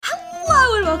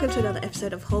Hello and welcome to another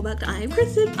episode of Hallmarked. I am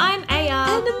Kristen. I'm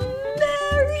Aya. And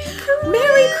Merry Christmas!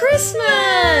 Merry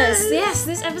Christmas! Yes,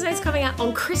 this episode's coming out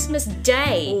on Christmas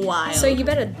Day. Wild. So you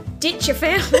better ditch your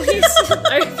families,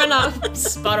 open up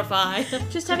Spotify.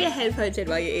 Just have your headphones in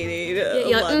while you're eating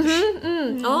You're lunch.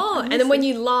 like, Oh, and then when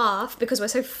you laugh, because we're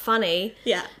so funny,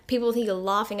 Yeah. people think you're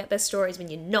laughing at their stories when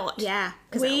you're not. Yeah.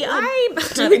 'Cause We they're are lame.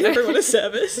 doing everyone a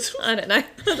service. I don't know.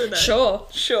 I don't know.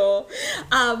 Sure.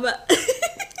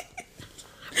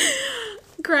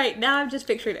 Great. Now I'm just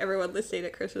picturing everyone listening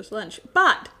at Christmas lunch.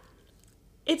 But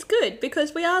it's good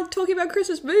because we are talking about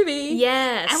Christmas movies.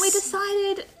 Yes. And we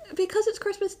decided, because it's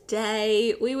Christmas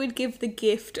Day, we would give the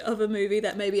gift of a movie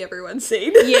that maybe everyone's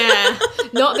seen. Yeah.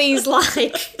 Not these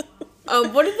like...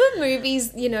 what are the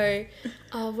movies, no,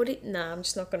 I'm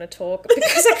just not going to talk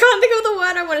because I can't think of the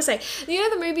word I want to say. You know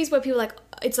the movies where people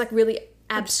it's like really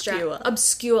abstract,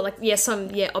 obscure,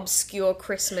 obscure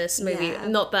Christmas movie. Yeah.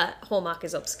 Not that Hallmark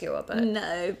is obscure, but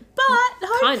No, but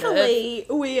hopefully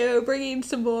we are bringing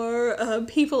some more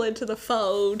people into the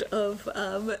fold of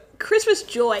Christmas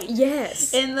joy.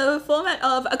 yes, In the format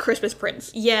of A Christmas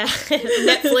Prince. yeah,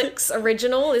 Netflix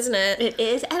original, isn't it? It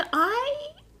is, and I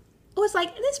was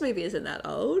like, this movie isn't that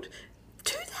old.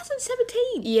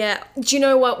 2017. Yeah. Do you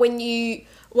know what?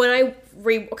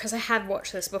 Because I have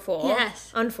watched this before.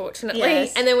 Yes. Unfortunately.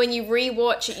 Yes. And then when you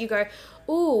rewatch it, you go,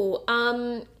 ooh,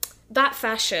 that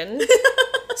fashion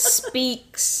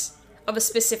speaks of a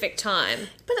specific time.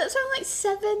 But it's only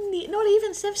like not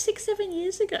even 7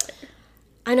 years ago.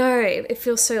 I know. It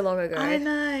feels so long ago. I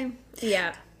know.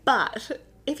 Yeah. But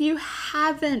if you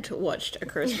haven't watched A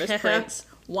Christmas Prince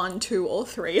 1, 2, or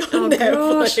 3 on Oh,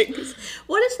 Netflix,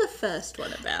 what is the first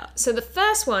one about? So the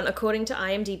first one, according to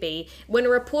IMDb, when a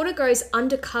reporter goes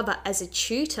undercover as a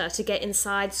tutor to get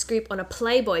inside scoop on a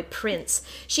playboy prince,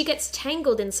 she gets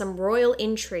tangled in some royal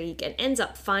intrigue and ends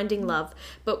up finding love.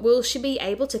 But will she be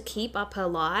able to keep up her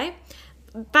lie?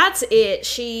 That's it.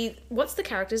 What's the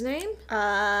character's name?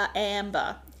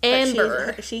 Amber.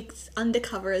 Amber. But she's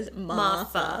undercover as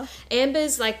Martha.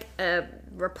 Amber's like a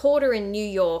reporter in New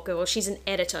York, or she's an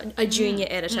editor, a junior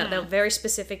editor. They're very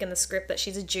specific in the script that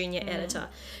she's a junior editor.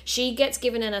 She gets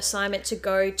given an assignment to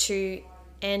go to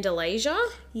Andalasia?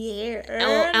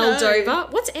 Yeah.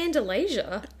 Aldova? What's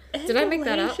Andalasia? Did I make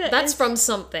that up? Andalasia That's is- from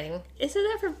something. Isn't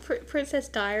that from Princess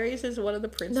Diaries as one of the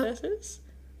princesses?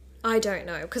 I don't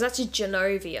know, because that's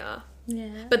Genovia.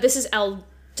 Yeah. But this is Aldovia.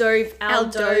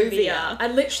 I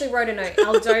literally wrote a note.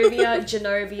 Aldovia,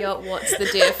 Genovia, what's the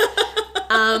diff?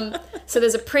 So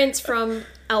there's a prince from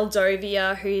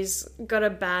Aldovia who's got a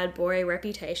bad boy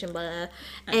reputation, blah,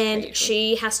 and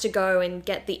she has to go and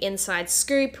get the inside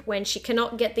scoop. When she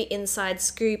cannot get the inside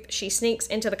scoop, she sneaks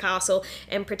into the castle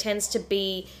and pretends to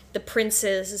be the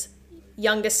prince's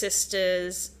younger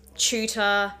sister's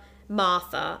tutor,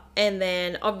 Martha. And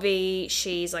then obviously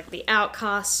she's like the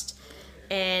outcast,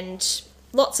 and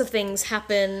lots of things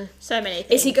happen. So many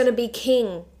things. Is he going to be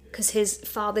king? Because his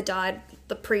father died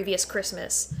the previous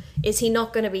Christmas. Is he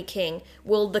not going to be king?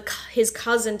 Will his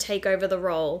cousin take over the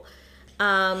role?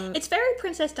 It's very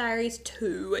Princess Diaries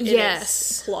 2 in Yes.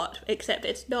 its plot, except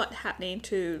it's not happening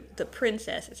to the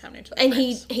princess, it's happening to the And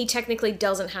prince. he technically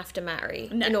doesn't have to marry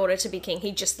in order to be king.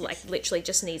 He just literally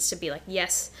just needs to be like,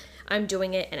 yes, I'm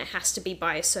doing it, and it has to be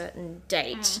by a certain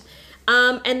date.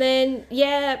 And then,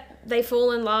 they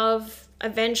fall in love.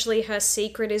 Eventually her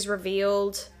secret is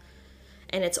revealed,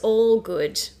 and it's all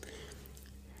good.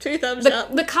 2 thumbs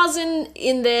up. The cousin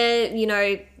in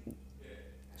there,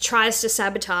 tries to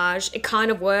sabotage. It kind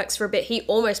of works for a bit. He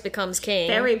almost becomes king.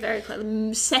 Very, very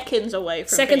close. Seconds away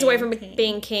from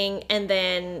being king, and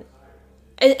then...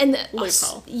 And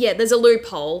Loophole. There's a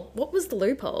loophole. What was the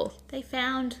loophole? They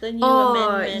found the new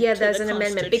amendment. Yeah, to there's the an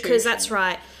amendment, because that's Constitution.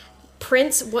 right.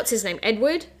 Prince, what's his name?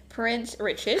 Edward? Prince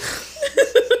Richard.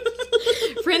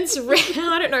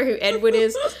 I don't know who Edward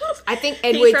is. I think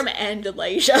He's Edward... from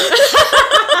Andalasia.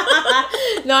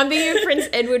 No, I'm thinking of Prince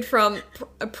Edward from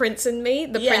Prince and Me,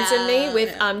 Prince and Me,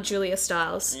 with Julia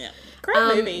Stiles. Yeah.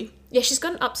 Great movie. Yeah, she's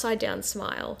got an upside down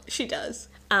smile. She does.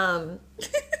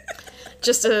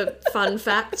 Just a fun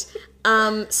fact.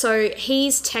 So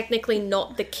he's technically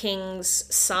not the king's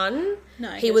son. No,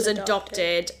 he was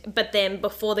adopted. But then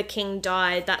before the king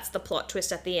died, that's the plot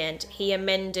twist at the end. He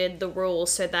amended the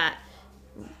rules so that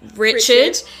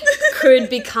Richard could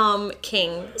become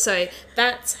king. So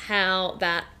that's how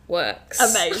that works.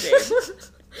 Amazing.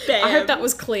 Bam. I hope that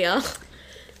was clear.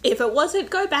 If it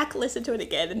wasn't, go back, listen to it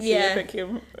again, and see if it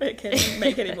can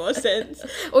make any more sense.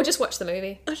 Or just watch the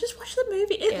movie. Or just watch the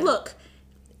movie. Look,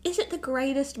 Is it the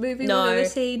greatest movie No. we've ever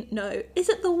seen? No. Is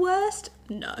it the worst?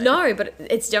 No. No, but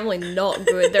it's definitely not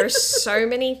good. There are so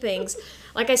many things.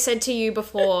 Like I said to you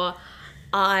before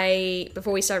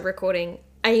we started recording,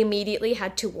 I immediately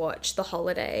had to watch The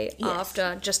Holiday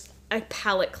after just a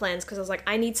palate cleanse because I was like,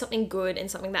 I need something good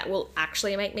and something that will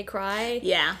actually make me cry.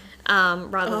 Yeah.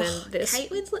 Rather than this.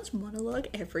 Kate Winslet's monologue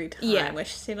every time where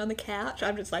she's sitting on the couch,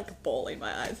 I'm just like bawling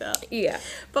my eyes out. Yeah.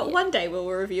 But one day we'll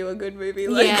review a good movie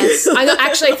like Yes.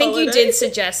 I think you did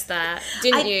suggest that,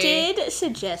 didn't you? I did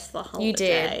suggest The Holiday. You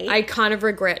did. I kind of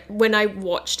regret when I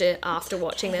watched it after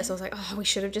watching this. I was like, oh, we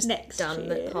should have just done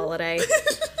The Holiday.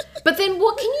 But then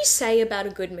what can you say about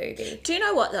a good movie? Do you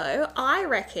know what though? I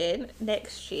reckon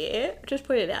next year, just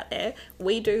put it out there,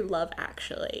 we do Love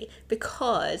Actually.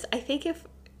 Because I think if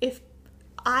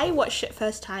I watched it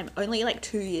first time only like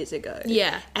 2 years ago.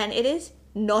 Yeah. And it is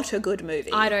not a good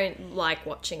movie. I don't like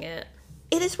watching it.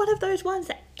 It is one of those ones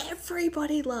that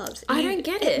everybody loves. I don't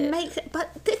get it. It makes it,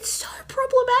 but it's so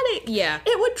problematic. Yeah.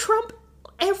 It would trump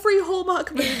every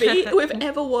Hallmark movie we've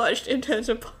ever watched in terms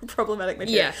of problematic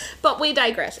material. Yeah. But we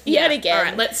digress. Yet again. All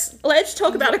right, let's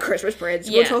talk about A Christmas Prince.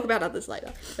 Yeah. We'll talk about others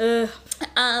later.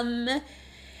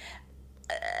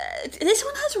 This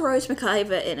one has Rose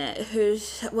McIver in it,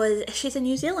 she's a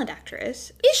New Zealand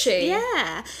actress. Is she?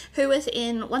 Yeah, who was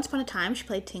in Once Upon a Time. She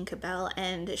played Tinkerbell,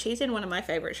 and she's in one of my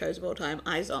favourite shows of all time,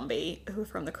 iZombie, who are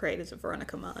from the creators of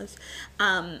Veronica Mars.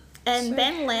 And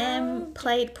Ben Lamb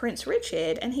played Prince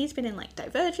Richard, and he's been in like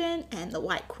Divergent and The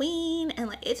White Queen, and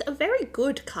like it's a very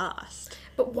good cast.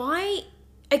 But why?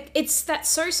 That's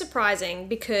so surprising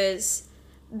because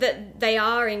that they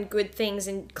are in good things,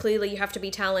 and clearly you have to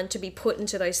be talented to be put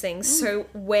into those things. So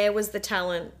where was the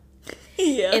talent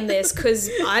in this? Because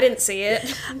I didn't see it.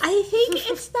 I think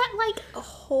it's that like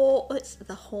it's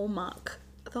the Hallmark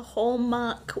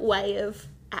way of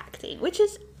acting, which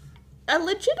is a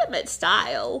legitimate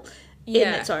style in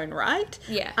its own right.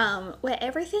 Yeah. Where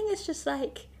everything is just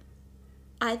like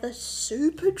either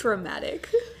super dramatic,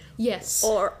 Yes.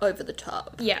 or over the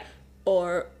top, Yeah.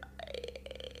 or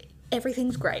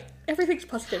everything's great, everything's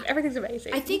positive, everything's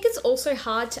amazing. I think it's also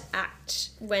hard to act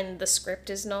when the script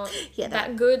is not that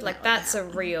that good. Like, that's a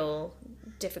real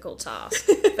difficult task,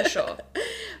 for sure.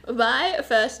 My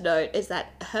first note is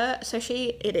that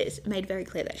it is made very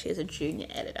clear that she is a junior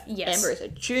editor. Yes. Amber is a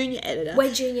junior editor.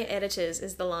 We're junior editors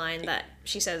is the line that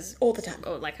she says all the time.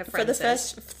 Or like her For friend the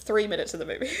says. first 3 minutes of the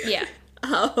movie. Yeah.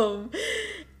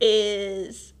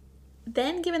 Is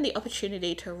then given the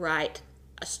opportunity to write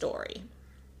a story,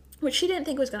 which she didn't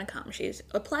think was going to come. She's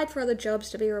applied for other jobs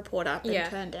to be a reporter, been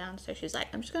turned down, so she's like,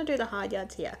 I'm just going to do the hard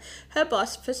yards here. Her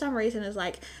boss, for some reason, is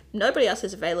like, nobody else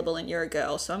is available and you're a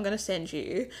girl, so I'm going to send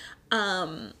you.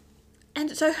 And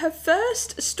so her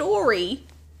first story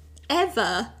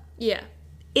ever Yeah.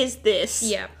 is this.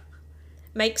 Yeah.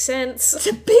 Makes sense. It's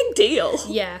a big deal.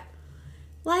 Yeah.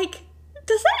 Like,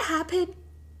 does that happen?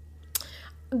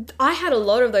 I had a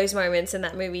lot of those moments in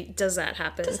that movie. Does that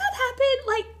happen? Does that happen?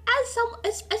 Like,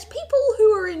 as people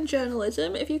who are in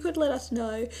journalism, if you could let us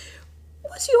know,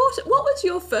 what was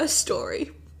your first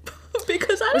story?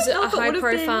 Because I don't know if it would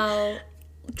have been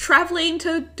traveling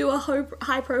to do a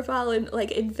high profile and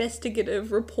like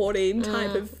investigative reporting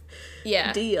type of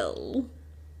deal.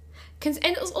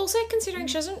 And also considering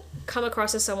she doesn't come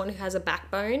across as someone who has a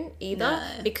backbone either,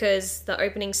 because the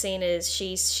opening scene is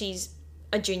she's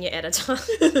a junior editor.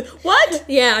 What?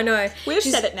 Yeah, I know. We've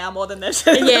said it now more than they've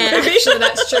said it. Yeah, actually,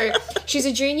 that's true. She's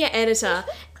a junior editor,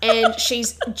 and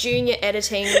she's junior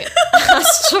editing a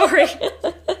story.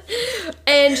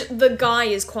 And the guy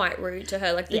is quite rude to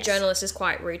her. Like, the journalist is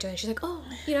quite rude to her. She's like,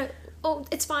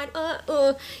 it's fine.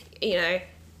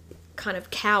 Kind of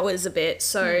cowers a bit.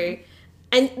 So,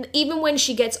 and even when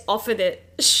she gets offered it,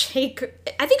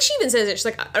 I think she even says it. She's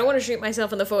like, I don't want to shoot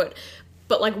myself in the foot.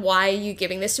 But, like, why are you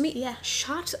giving this to me? Yeah.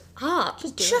 Shut up.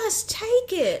 Just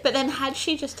take it. But then had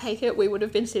she just taken it, we would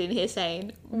have been sitting here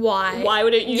saying, why? Why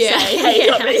wouldn't you say, hey,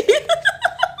 got me?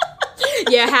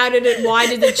 Why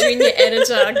did the junior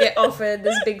editor get offered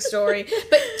this big story?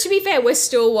 But to be fair, we're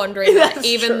still wondering that,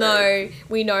 even though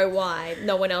we know why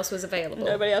no one else was available.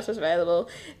 Nobody else was available.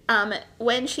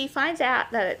 When she finds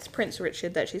out that it's Prince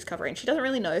Richard that she's covering, she doesn't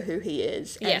really know who he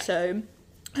is. And so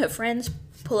her friends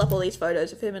pull up all these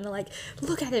photos of him and are like,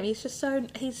 look at him, he's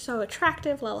so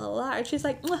attractive, la la la. And she's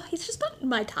like, well, he's just not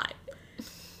my type.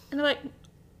 And they're like,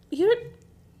 you've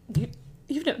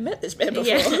never met this man before.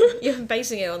 Yeah, you're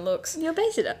basing it on looks. You're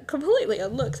basing it completely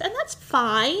on looks, and that's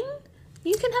fine.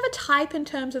 You can have a type in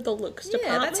terms of the looks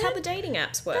department. Yeah, that's how the dating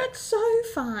apps work. That's so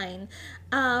fine.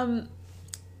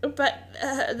 But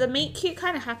the meet cute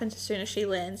kind of happens as soon as she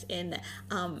lands in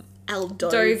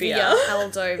Aldovia.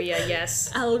 Aldovia,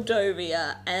 yes.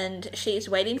 Aldovia, and she's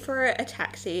waiting for a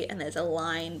taxi, and there's a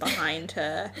line behind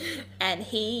her, and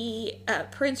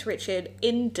Prince Richard,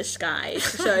 in disguise,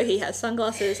 so he has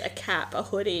sunglasses, a cap, a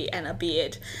hoodie, and a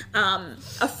beard,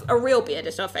 a real beard,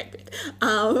 it's not a fake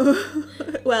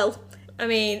beard, well, I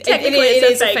mean, technically it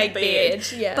it's is a fake beard,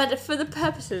 yeah. But for the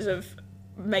purposes of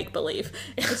make-believe,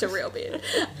 it's a real beard.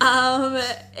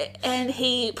 And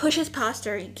he pushes past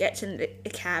her, he gets in the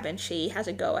cab, and she has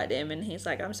a go at him, and he's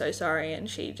like, I'm so sorry, and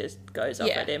she just goes off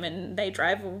at him, and they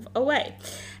drive away.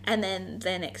 And then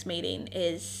their next meeting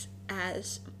is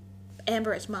as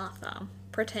Amber as Martha,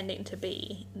 pretending to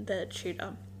be the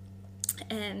tutor.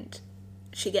 And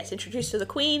she gets introduced to the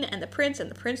Queen and the Prince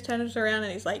turns around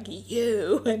and he's like,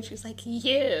 you, and she's like,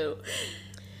 you.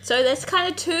 So there's kind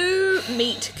of two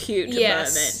meet cute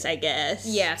moments, I guess.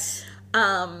 Yes.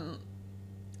 And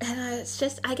it's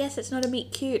just, I guess it's not a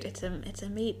meet cute, it's a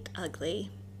meet ugly.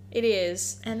 It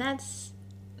is. And that's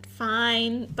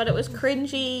fine, but it was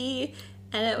cringy,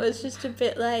 and it was just a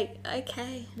bit like,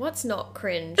 okay. What's not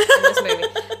cringe in this movie?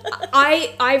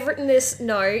 I've written this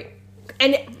note,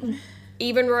 and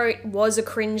even wrote, was a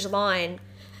cringe line.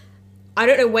 I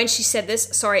don't know when she said this.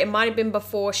 Sorry, it might have been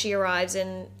before she arrives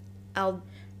in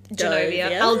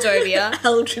Genovia. Andalasia.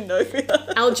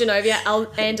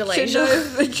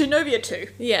 Genovia 2.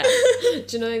 Yeah.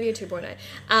 Genovia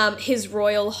 2.0. His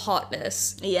royal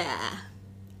hotness. Yeah.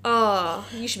 Oh,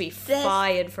 you should be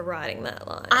fired for writing that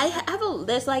line.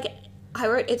 I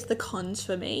wrote, it's the cons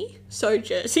for me. So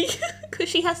Jersey. Because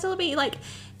she has to be like,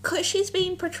 because she's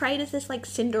being portrayed as this like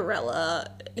Cinderella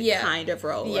kind of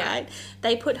role, right?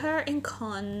 They put her in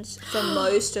cons for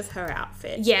most of her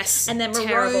outfit. Yes. And then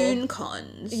maroon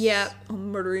cons. Yeah. Or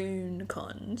maroon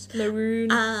cons.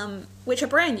 Maroon. Which are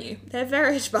brand new. They're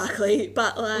very sparkly,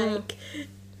 but like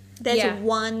there's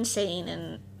one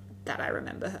scene that I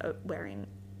remember her wearing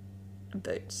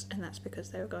boots, and that's because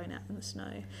they were going out in the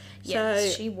snow. Yeah, so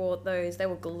she wore those. They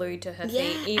were glued to her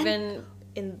feet, even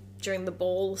during the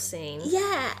ball scene.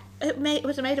 Yeah, it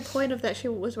was made a point of that she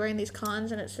was wearing these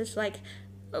cons, and it's this like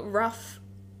rough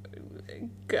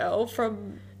girl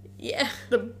from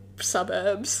the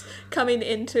suburbs coming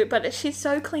into, but she's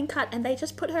so clean cut, and they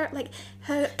just put her like,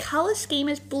 her color scheme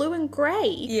is blue and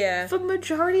gray for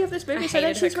majority of this movie. So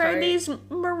then she's wearing these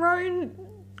maroon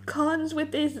cons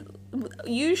with these,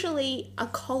 usually a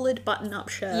collared button-up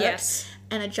shirt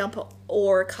and a jumper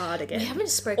or a cardigan. We haven't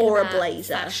spoken or about a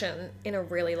blazer. Fashion in a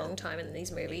really long time in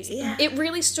these movies. Yeah. It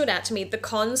really stood out to me. The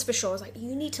cons for sure. I was like,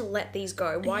 you need to let these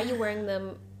go. Why are you wearing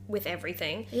them with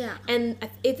everything? Yeah. And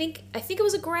I think it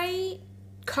was a grey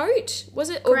coat. Was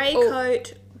it? Grey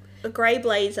coat, a grey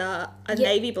blazer, a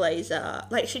navy blazer.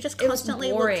 Like, she just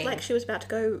constantly looked like she was about to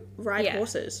go ride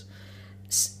horses.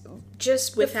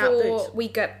 Just without before boots. We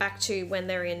get back to when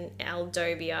they're in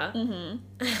Aldovia,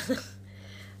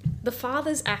 the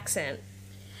father's accent.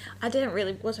 I wasn't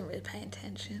really paying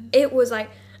attention. It was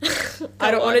like,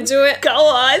 I don't want to do it. Go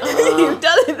on, you've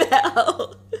done it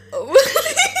now.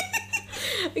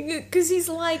 Because he's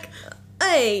like,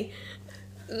 hey,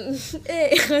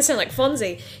 I sound like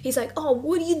Fonzie. He's like, oh,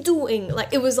 what are you doing?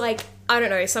 Like, it was like, I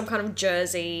don't know, some kind of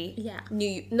Jersey. Yeah.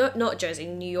 Not Jersey,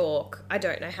 New York. I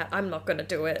don't know how. I'm not gonna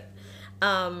do it.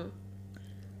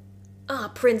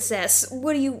 Princess,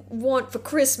 what do you want for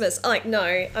Christmas? I'm like,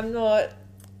 no, I'm not.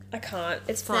 I can't.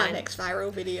 It's fine. Our next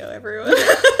viral video, everyone.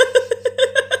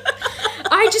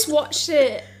 I just watched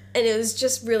it and it was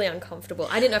just really uncomfortable.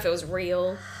 I didn't know if it was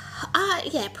real.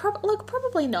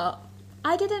 Probably not.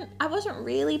 I wasn't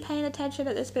really paying attention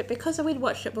at this bit because we'd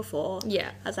watched it before. Yeah.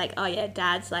 I was like, oh yeah,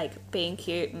 Dad's like being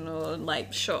cute and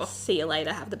like, sure. See you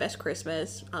later, have the best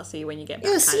Christmas. I'll see you when you get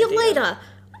back. Yeah, see you later.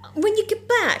 When you get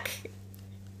back.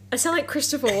 I sound like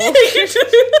Christopher Walken.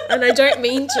 And I don't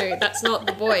mean to. That's not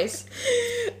the voice.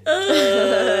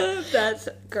 That's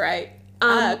great.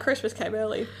 Christmas came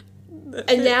early.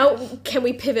 And now, can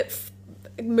we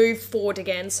move forward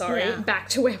again, back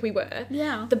to where we were.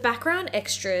 Yeah. The background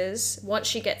extras, once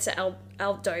she gets to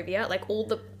Aldovia, like all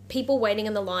the people waiting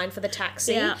in the line for the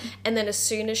taxi, and then as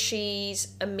soon as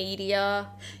she's in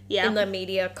the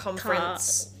media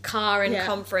conference, car and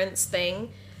conference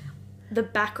thing, the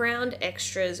background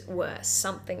extras were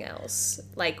something else.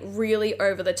 Like, really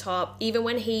over the top. Even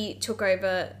when he took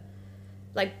over,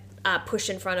 like, pushed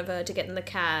in front of her to get in the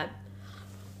cab.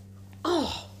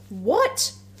 Oh,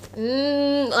 what?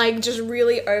 Like, just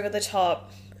really over the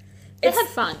top. They had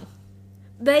fun.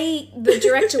 The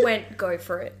director went, go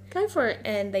for it. Go for it.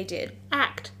 And they did.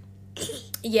 Act.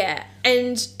 Yeah.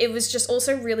 And it was just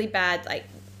also really bad, like,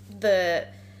 the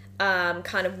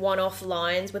kind of one-off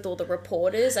lines with all the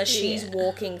reporters as she's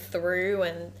walking through,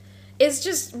 and is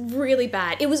just really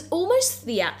bad. It was almost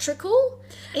theatrical.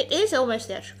 It is almost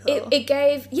theatrical. It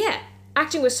gave,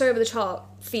 acting was so over the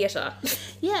top theatre.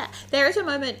 Yeah, there is a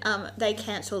moment they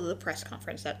cancel the press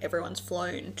conference that everyone's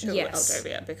flown to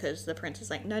Aldovia because the prince is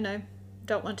like, no,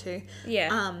 don't want to.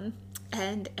 Yeah.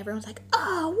 And everyone's like,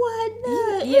 oh, what?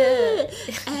 No. Yeah.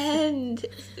 And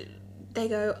they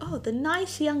go, oh, the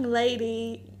nice young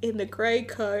lady in the grey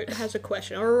coat has a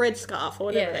question, or a red scarf, or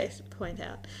whatever they point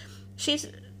out. She's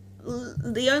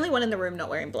the only one in the room not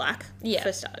wearing black,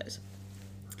 for starters.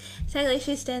 So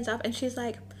she stands up and she's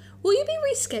like, will you be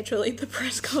rescheduling the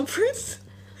press conference?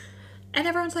 And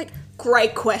everyone's like,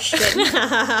 great question.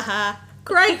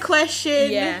 Great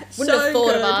question. Yeah. Wouldn't have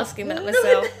thought of asking that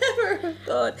myself. Never have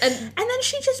thought. And then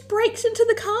she just breaks into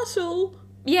the castle.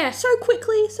 Yeah. So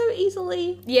quickly, so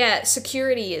easily. Yeah,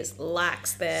 security is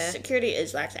lax there. Security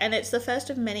is lax. And it's the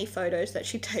first of many photos that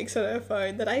she takes on her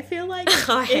phone that I feel like...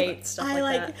 I hate stuff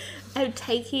like that. I'm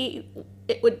taking...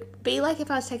 It would be like if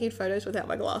I was taking photos without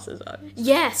my glasses on.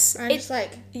 Yes. I'm just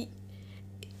like...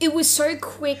 It was so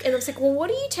quick, and I was like, well, what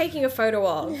are you taking a photo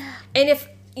of? Yeah. And if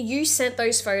you sent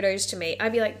those photos to me,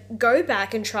 I'd be like, go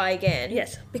back and try again.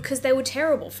 Yes. Because they were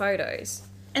terrible photos.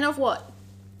 And of what?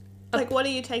 Like, what are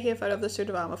you taking a photo of the suit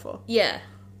of armour for? Yeah.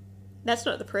 That's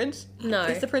not the prince. No.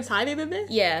 Is the prince hiding in there?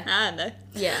 Yeah. I don't know.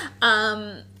 Yeah.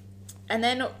 And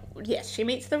then, yes, she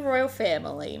meets the royal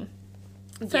family.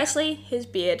 Firstly, his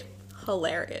beard,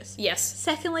 hilarious. Yes.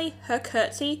 Secondly, her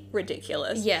curtsy,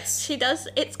 ridiculous. Yes. She does,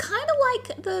 it's kind of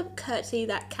like the curtsy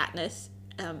that Katniss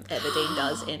Everdeen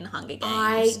does in Hunger Games.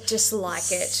 I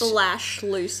dislike it. /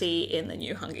 Lucy in the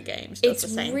new Hunger Games does it's the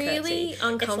same really curtsy.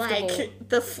 uncomfortable. It's like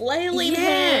the flailing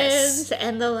hands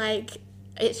and the like,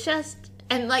 it's just,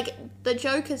 and like the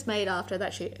joke is made after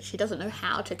that she doesn't know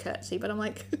how to curtsy, but I'm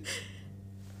like,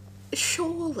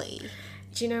 surely.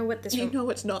 Do you know what this... You know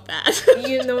it's not that.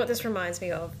 You know what this reminds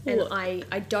me of? And What?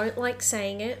 I don't like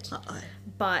saying it, Uh-oh.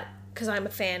 but because I'm a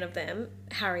fan of them,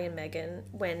 Harry and Meghan,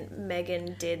 when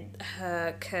Meghan did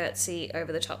her curtsy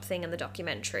over the top thing in the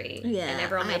documentary. Yeah, and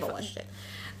everyone I made haven't fun. watched it.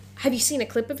 Have you seen a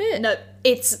clip of it? No.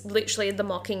 It's literally the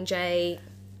Mockingjay,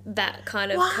 that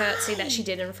kind of Why? curtsy that she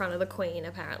did in front of the Queen,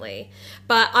 apparently.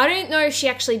 But I don't know if she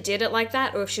actually did it like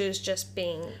that or if she was just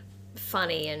being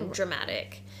funny and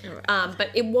dramatic. Right. But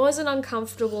it was an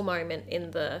uncomfortable moment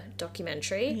in the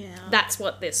documentary. Yeah. That's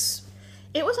what this...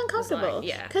 It was uncomfortable. Like,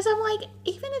 yeah. Because I'm like,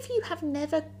 even if you have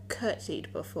never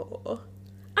curtsied before...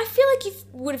 I feel like you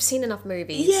would have seen enough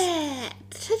movies. Yeah.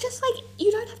 To just like, you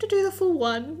don't have to do the full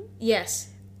one.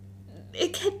 Yes.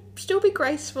 It can still be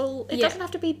graceful. It Yeah. doesn't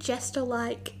have to be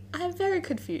jester-like. I'm very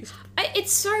confused.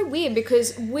 It's so weird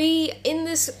because we, in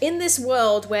this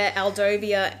world where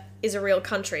Aldovia is a real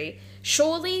country,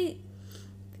 surely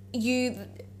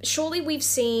we've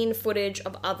seen footage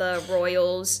of other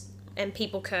royals and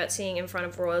people curtsying in front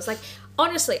of royals. Like,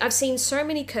 honestly, I've seen so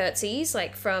many curtsies,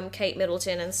 like, from Kate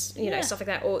Middleton and, you know, stuff like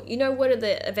that. Or, you know, what are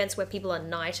the events where people are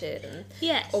knighted and...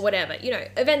 Yes. Or whatever. You know,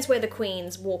 events where the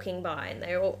Queen's walking by and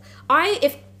they're all...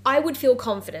 If I would feel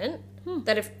confident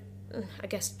that if, I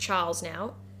guess, Charles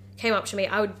now came up to me,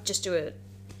 I would just do it.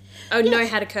 I would know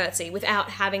how to curtsy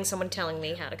without having someone telling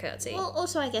me how to curtsy. Well,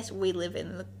 also, I guess we live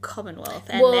in the Commonwealth,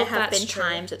 and Well, there have that's been true.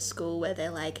 times at school where they're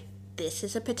like, this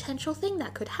is a potential thing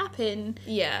that could happen.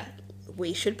 Yeah.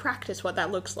 We should practice what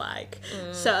that looks like.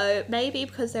 So maybe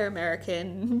because they're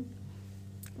American...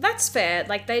 That's fair.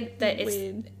 Like,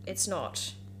 Weird. it's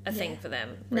not a thing for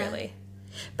them, really.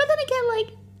 But then again, like,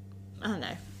 I don't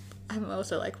know. I'm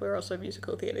also like, we're also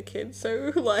musical theatre kids,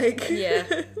 so like, Yeah.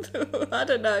 I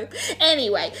don't know.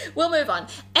 Anyway, we'll move on.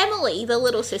 Emily, the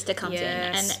little sister, comes in,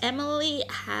 Yes. and Emily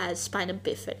has spina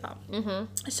bifida.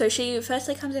 Mm-hmm. So she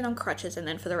firstly comes in on crutches, and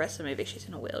then for the rest of the movie, she's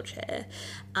in a wheelchair.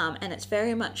 And it's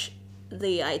very much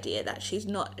the idea that she's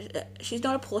not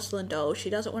a porcelain doll. She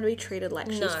doesn't want to be treated like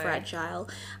she's fragile.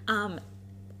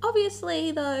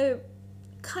 Obviously, though,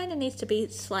 kind of needs to be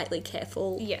slightly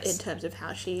careful in terms of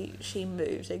how she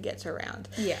moves and gets around.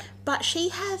 Yeah. But she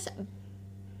has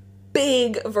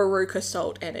big Veruca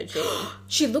Salt energy.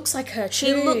 She looks like her, too.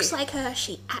 She looks like her.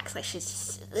 She acts like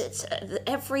it's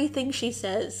everything she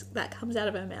says that comes out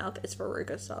of her mouth is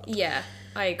Veruca Salt. Yeah,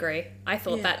 I agree. I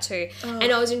thought that too.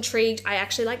 And I was intrigued. I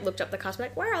actually looked up the cast,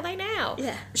 like, where are they now?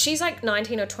 Yeah. She's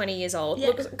 19 or 20 years old. Yeah.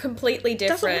 Looks completely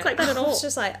different. Doesn't look like that at all. I was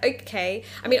just like, okay.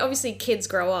 I mean, obviously kids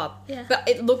grow up. Yeah. But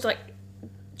it looked like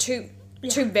two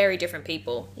very different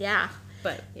people. Yeah.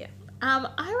 But, yeah.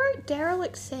 I wrote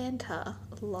Derelict Santa.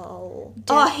 Lol.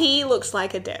 He looks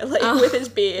like a derelict with his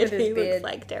beard. With his he beard. looks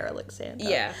like Derelict Santa.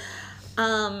 Yeah.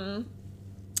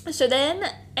 So then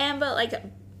Amber,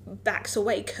 backs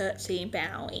away, curtsying,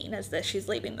 bowing as she's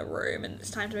leaving the room, and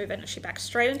it's time to move in, and she backs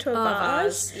straight into a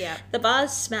vase. Yeah. The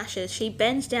vase smashes. She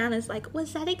bends down and is like,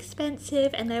 was that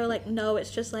expensive? And they were like, no,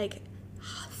 it's just like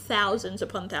thousands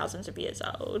upon thousands of years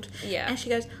old. Yeah. And she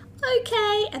goes,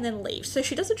 okay, and then leaves. So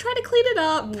she doesn't try to clean it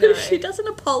up. No. She doesn't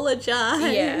apologise.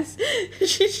 Yeah.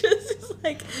 She just is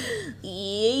like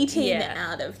yeeting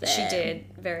out of there. She did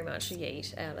very much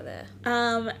yeet out of there.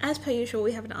 As per usual,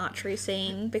 we have an archery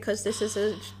scene because this is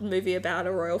a movie about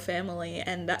a royal family,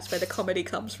 and that's where the comedy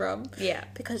comes from. Yeah.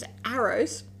 Because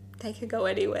arrows, they could go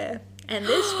anywhere. And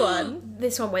this one...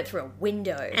 This one went through a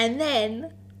window. And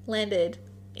then landed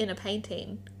in a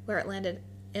painting where it landed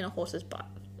in a horse's butt.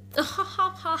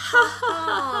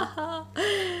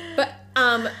 But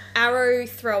arrow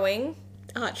throwing,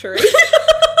 archery.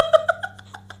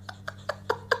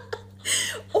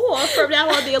 Or from now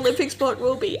on, the Olympic sport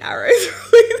will be arrow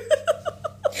throwing.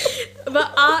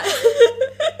 But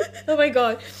oh my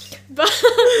god,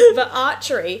 but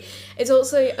archery is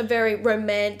also a very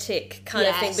romantic kind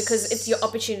of thing because it's your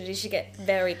opportunity to get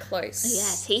very close.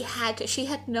 Yes, she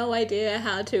had no idea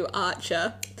how to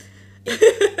archer. No.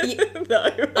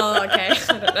 Oh, okay.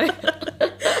 I don't know.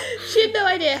 She had no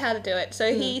idea how to do it,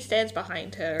 so he stands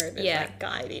behind her and is like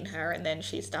guiding her, and then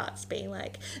she starts being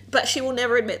like, but she will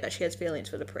never admit that she has feelings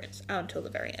for the prince until the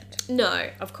very end. No,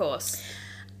 of course.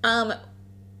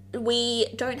 We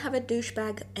don't have a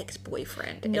douchebag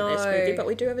ex-boyfriend in this movie, but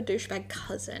we do have a douchebag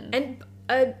cousin. And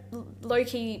a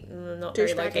low-key, not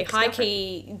very low-key,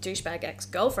 high-key douchebag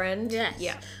ex-girlfriend. Yes.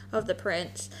 Yeah. Of the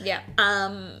prince. Yeah.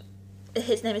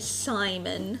 His name is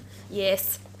Simon.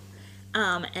 Yes.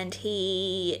 And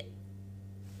he...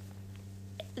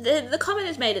 The comment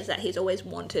is made is that he's always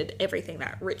wanted everything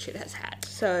that Richard has had.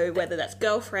 So whether that's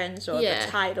girlfriends or the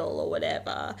title or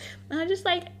whatever. And I'm just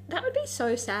like, that would be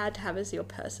so sad to have as your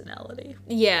personality.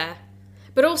 Yeah.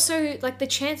 But also, like, the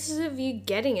chances of you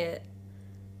getting it...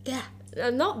 Yeah. Are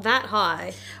not that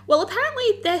high. Well,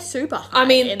 apparently they're super high. I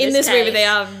mean, in this movie they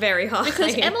are very high.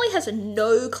 Because Emily has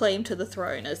no claim to the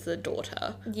throne as the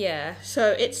daughter. Yeah.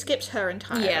 So it skips her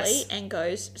entirely and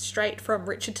goes straight from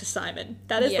Richard to Simon.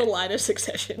 That is the line of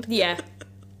succession. Yeah.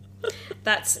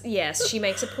 Yes, she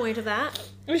makes a point of that.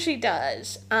 She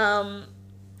does.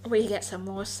 We get some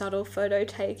more subtle photo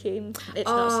taking. It's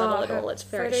not subtle at all. It's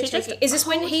very... Is this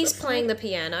when he's playing the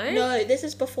piano? No, this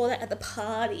is before that at the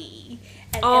party.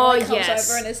 And Emily comes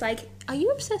over and is like, are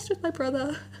you obsessed with my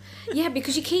brother? Yeah,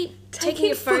 because you keep taking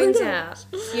your phones out.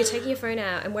 You're taking your phone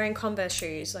out and wearing Converse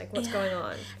shoes. Like, what's going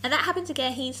on? And that happens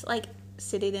again. He's, like,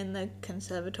 sitting in the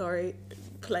conservatory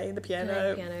playing the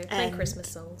piano. Playing Christmas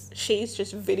songs. She's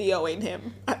just videoing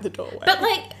him at the doorway. But,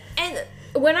 like, and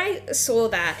when I saw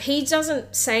that, he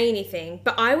doesn't say anything,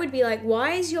 but I would be like,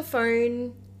 why is your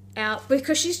phone out?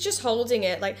 Because she's just holding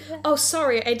it like, oh,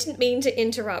 sorry, I didn't mean to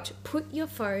interrupt. Put your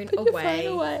phone away.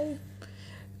 Your phone away.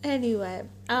 Anyway,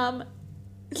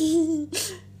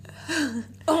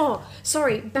 oh,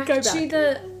 sorry, back to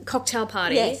the cocktail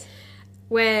party. Yes.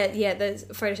 Where, there's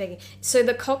photo taking. So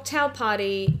the cocktail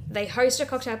party, they host a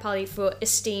cocktail party for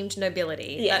esteemed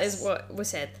nobility. Yes. That is what was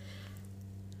said.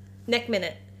 Next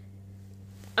minute,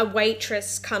 a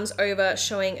waitress comes over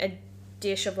showing a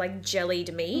dish of, like,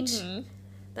 jellied meat. Mm-hmm.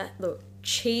 That looked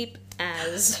cheap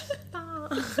as...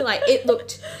 like, it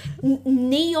looked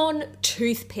neon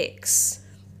toothpicks.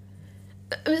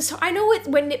 So I know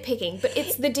we're nitpicking, but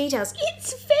it's the details.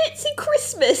 It's fancy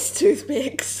Christmas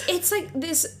toothpicks. It's like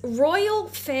this royal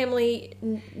family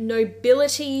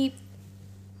nobility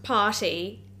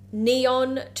party,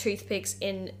 neon toothpicks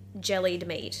in jellied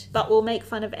meat. But we'll make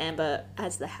fun of Amber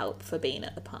as the help for being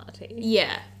at the party.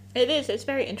 Yeah. It is. It's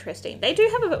very interesting. They do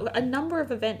have a number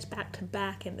of events back to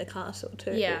back in the castle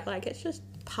too. Yeah. Like, it's just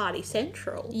party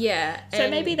central. Yeah. So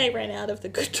maybe they ran out of the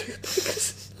good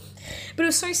toothpicks. But it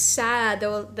was so sad.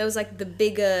 There was like the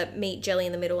bigger meat jelly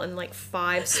in the middle and like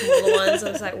 5 smaller ones.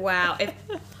 I was like, wow. If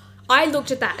I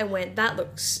looked at that and went, that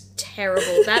looks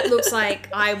terrible. That looks like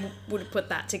I would have put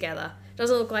that together.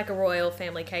 Doesn't look like a royal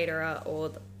family caterer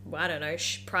or, I don't know,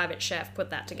 private chef put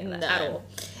that together at all.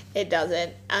 It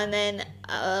doesn't. And then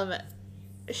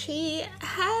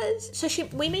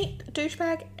we meet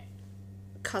douchebag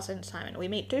cousin Simon. We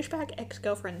meet douchebag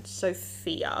ex-girlfriend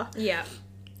Sophia. Yeah.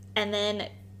 And then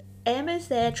Emma's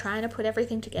there trying to put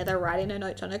everything together, writing her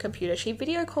notes on her computer. She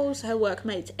video calls her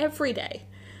workmates every day.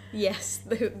 Yes,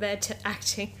 they're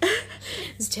acting.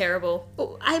 It's terrible.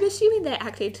 Well, I'm assuming they're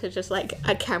acting to just, like,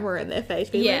 a camera in their face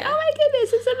being like, oh my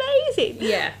goodness, it's amazing.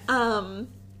 Yeah.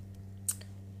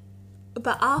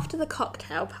 But after the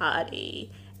cocktail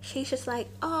party, she's just like,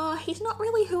 oh, he's not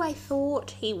really who I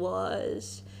thought he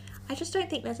was. I just don't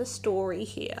think there's a story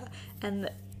here. And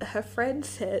her friend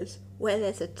says, where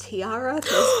there's a tiara,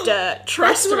 there's dirt.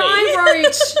 Trust me. That's what I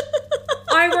wrote.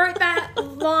 I wrote that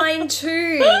line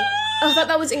too. I thought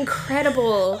that was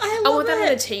incredible. I want that on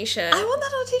a t-shirt. I want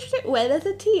that on a t-shirt. Where there's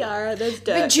a tiara, there's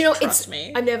dirt. But do you know, Trust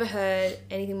me. I've never heard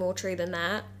anything more true than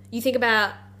that. You think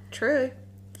about... True.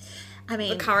 I mean...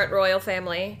 the current royal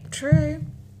family. True.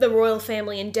 The royal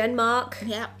family in Denmark.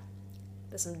 Yeah.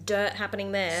 There's some dirt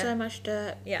happening there. So much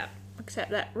dirt. Yeah.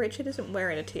 Except that Richard isn't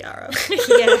wearing a tiara.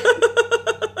 Yeah.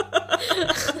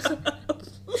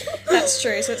 That's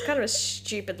true. So it's kind of a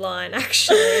stupid line,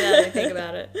 actually, now that I think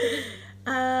about it.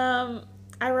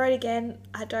 I wrote again,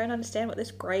 I don't understand what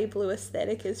this grey-blue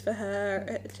aesthetic is for her.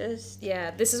 It just... Yeah,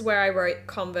 this is where I wrote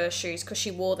Converse shoes, because she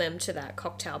wore them to that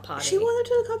cocktail party. She wore them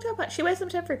to the cocktail party. She wears them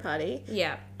to every party.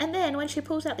 Yeah. And then when she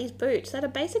pulls out these boots that are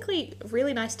basically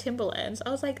really nice Timberlands, I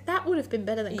was like, that would have been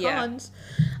better than Cons.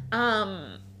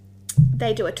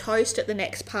 They do a toast at the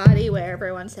next party where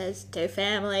everyone says, to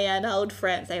family and old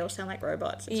friends. They all sound like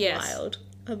robots. It's wild.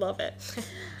 I love it.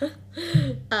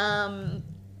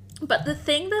 But the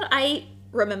thing that I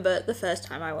remember the first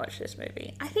time I watched this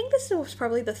movie, I think this was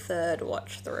probably the third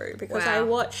watch through, because I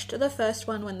watched the first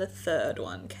one when the third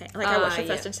one came. Like, I watched the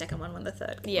first and second one when the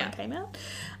third one came out.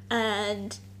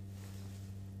 And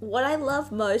what I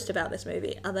love most about this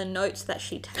movie are the notes that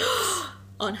she takes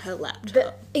on her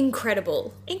laptop.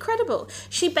 Incredible.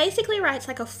 She basically writes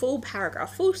like a full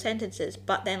paragraph, full sentences,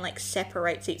 but then like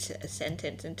separates each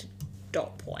sentence into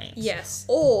dot points. Yes.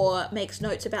 Or makes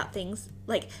notes about things,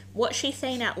 like what she's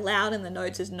saying out loud in the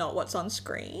notes is not what's on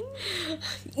screen.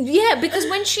 Yeah, because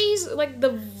when she's like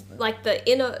the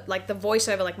inner, like the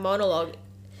voiceover, like monologue,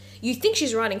 you think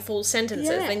she's writing full sentences,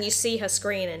 then you see her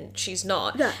screen and she's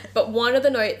not. No. But one of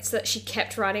the notes that she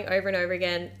kept writing over and over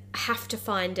again, have to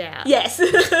find out. Yes.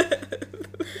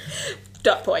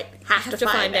 Dot point. Have to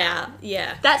find out.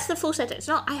 Yeah. That's the full sentence.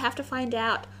 Not, I have to find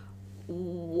out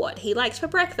what he likes for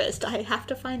breakfast. I have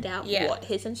to find out what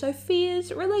his and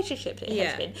Sophia's relationship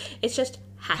has been. It's just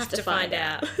have to find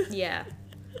out. Yeah.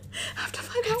 Have to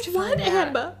find out what,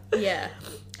 Amber? Yeah.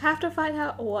 Have to find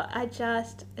out what.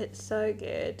 It's so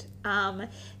good. Then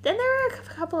there are a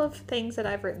couple of things that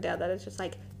I've written down that is just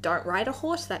like, don't ride a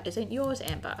horse that isn't yours,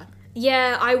 Amber.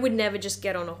 Yeah, I would never just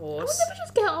get on a horse. I would never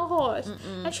just get on a horse.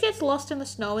 Mm-mm. And she gets lost in the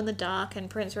snow in the dark, and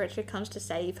Prince Richard comes to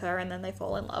save her, and then they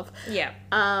fall in love. Yeah.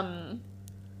 And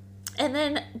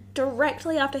then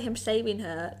directly after him saving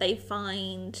her,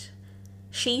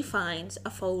 she finds a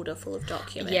folder full of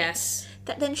documents. Yes.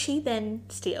 That then she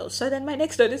steals. So then my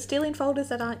next note is stealing folders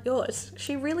that aren't yours.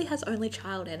 She really has only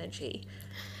child energy.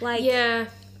 Like,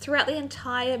 throughout the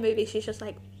entire movie, she's just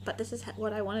like, but this is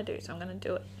what I want to do, so I'm going to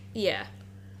do it. Yeah.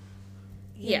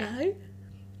 You know?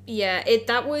 Yeah,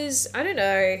 that was, I don't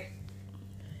know.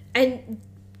 And,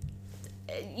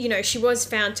 you know, she was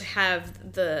found to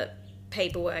have the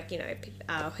paperwork, you know,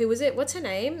 who was it? What's her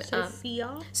name?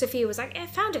 Sophia. Sophia was like, I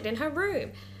found it in her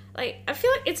room. Like, I feel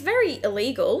like it's very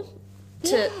illegal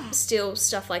to steal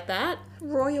stuff like that.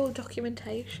 Royal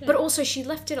documentation. But also, she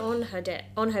left it on her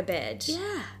bed.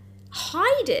 Yeah.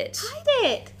 Hide it.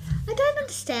 I don't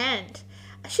understand.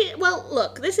 Well,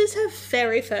 look, this is her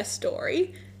very first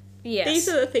story. Yes. These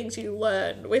are the things you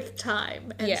learn with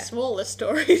time and smaller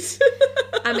stories.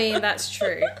 I mean, that's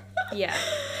true. Yeah.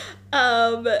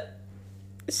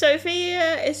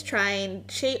 Sophia is trying.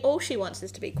 All she wants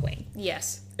is to be queen.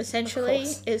 Yes. Essentially,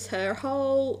 is her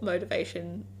whole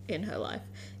motivation in her life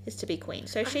is to be queen.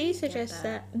 So she suggests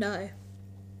that. No.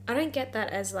 I don't get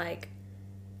that as like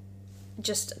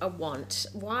just a want.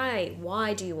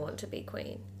 Why do you want to be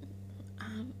queen?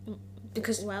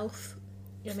 Because wealth,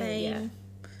 fame. Yeah.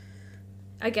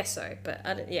 I guess so, but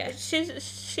I don't. Yeah,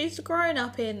 she's grown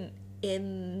up in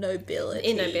nobility.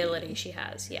 In nobility, she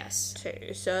has, yes.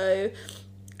 Too. So,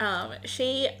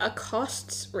 she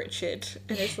accosts Richard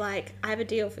and is like, "I have a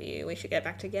deal for you. We should get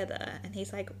back together." And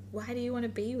he's like, "Why do you want to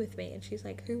be with me?" And she's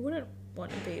like, "Who wouldn't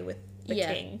want to be with the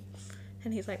king?"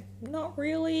 And he's like, "Not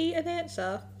really an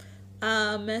answer."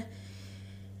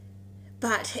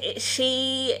 But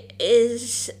she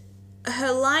is.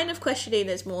 Her line of questioning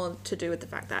is more to do with the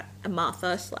fact that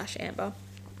Martha/Amber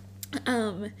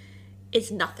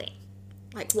is nothing.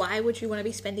 Like, why would you want to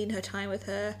be spending her time with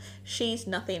her? She's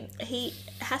nothing. He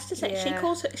has to say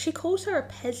she calls her a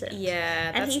peasant.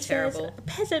 Yeah, that's and he terrible. Says,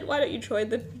 peasant, why don't you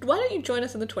join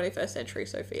us in the 21st century,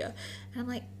 Sophia? And I'm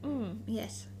like,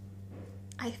 yes.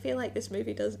 I feel like this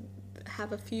movie does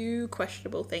have a few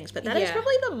questionable things, but that is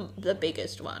probably the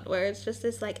biggest one, where it's just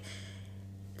this like.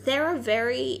 There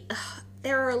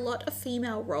are a lot of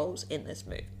female roles in this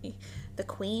movie. The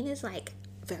queen is like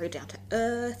very down to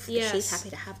earth. Yes. She's happy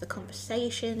to have the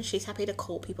conversation. She's happy to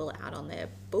call people out on their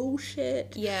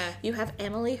bullshit. Yeah. You have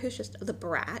Emily, who's just the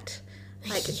brat.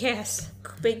 Like, yes.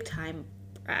 big time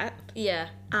brat. Yeah.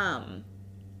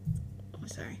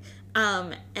 Sorry.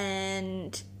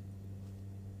 And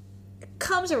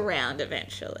comes around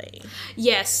eventually.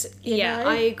 Yes. You know?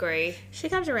 I agree. She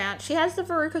comes around. She has the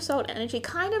Veruca Salt energy,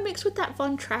 kind of mixed with that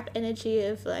Von Trapp energy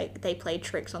of, like, they play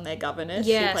tricks on their governess.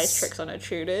 Yes. She plays tricks on her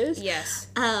tutors. Yes.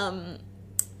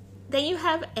 Then you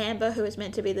have Amber, who is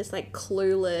meant to be this, like,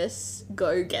 clueless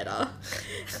go-getter.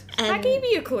 How can you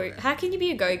be a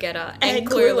go-getter and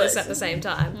clueless at the same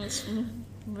time?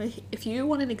 If you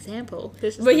want an example,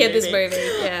 this is this movie,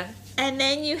 yeah. And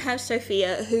then you have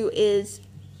Sophia, who is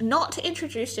not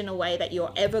introduced in a way that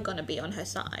you're ever going to be on her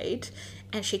side,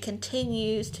 and she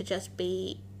continues to just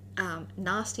be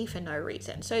nasty for no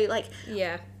reason. So, like,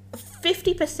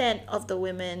 50% of the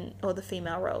women or the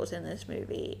female roles in this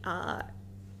movie are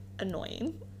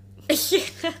annoying.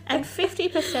 And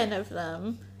 50% of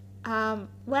them,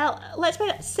 let's make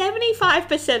it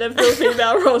 75% of the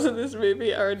female roles in this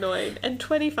movie are annoying, and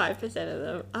 25% of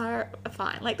them are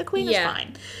fine. Like, the Queen is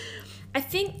fine. I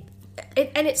think,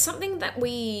 and it's something that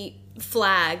we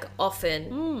flag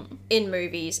often in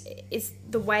movies, is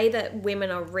the way that women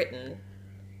are written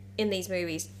in these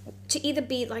movies to either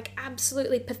be, like,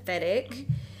 absolutely pathetic,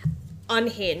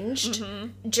 unhinged,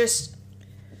 just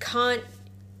can't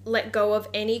let go of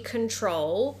any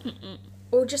control,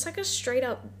 or just, like, a straight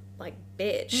up, like,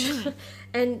 bitch.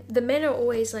 And the men are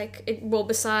always like, well,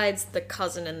 besides the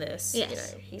cousin in this, you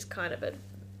know, he's kind of a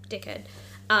dickhead.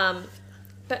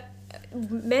 But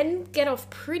men get off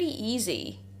pretty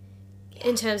easy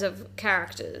in terms of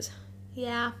characters.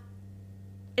 Yeah.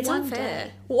 It's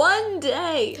unfair. One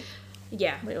day.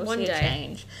 Yeah, We'll one see day. a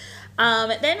change.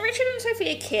 Then Richard and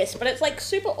Sophia kiss, but it's, like,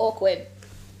 super awkward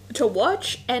to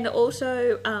watch, and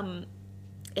also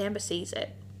Amber sees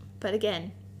it. But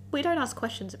again, we don't ask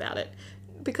questions about it,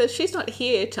 because she's not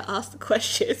here to ask the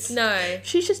questions. No.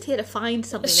 She's just here to find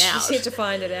something out. She's here to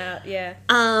find it out, yeah.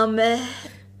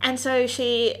 And so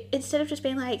she, instead of just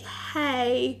being like,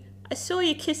 hey, I saw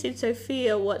you kissing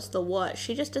Sophia, what's the what?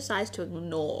 She just decides to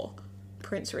ignore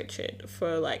Prince Richard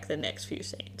for, like, the next few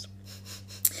scenes.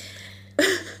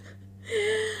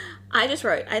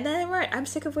 I'm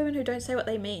sick of women who don't say what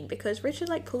they mean, because Richard,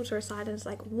 like, pulls her aside and is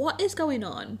like, what is going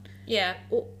on? Yeah.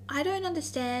 Well, I don't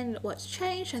understand what's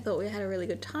changed. I thought we had a really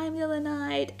good time the other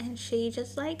night. And she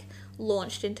just, like,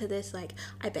 launched into this, like,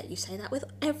 I bet you say that with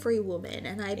every woman,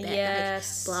 and I bet, like,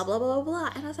 blah, blah, blah,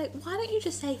 blah. And I was like, why don't you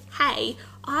just say, hey,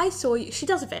 I saw you. She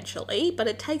does eventually, but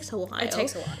it takes a while. It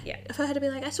takes a while, yeah. For her to be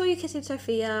like, I saw you kissing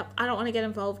Sophia. I don't want to get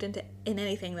involved in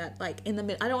anything that, like, in the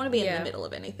middle. I don't want to be in the middle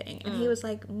of anything. And he was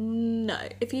like, no.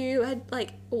 If you had,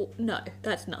 like, no,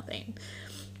 that's nothing.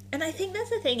 And I think that's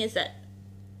the thing, is that,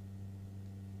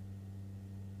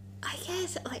 I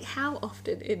guess, like, how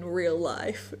often in real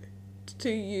life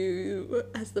do you,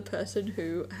 as the person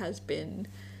who has been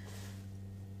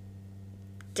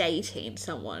dating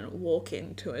someone, walk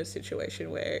into a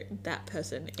situation where that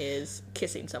person is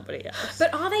kissing somebody else?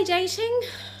 But are they dating?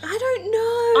 I don't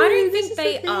know. I don't think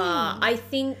they are.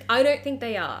 I don't think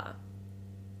they are.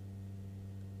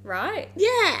 Right?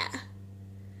 Yeah.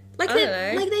 Like,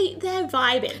 they're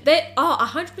vibing. They're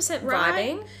 100%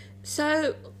 Right? vibing.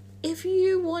 So if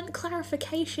you want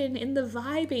clarification in the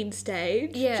vibing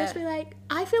stage, just be like,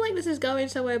 I feel like this is going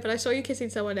somewhere, but I saw you kissing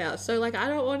someone else. So, like, I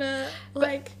don't want to,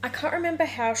 like... I can't remember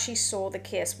how she saw the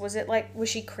kiss. Was it, like, was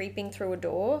she creeping through a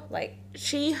door? Like...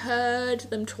 She heard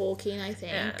them talking, I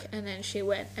think, and then she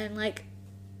went and, like,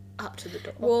 up to the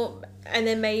door. Well, and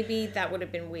then maybe that would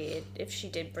have been weird if she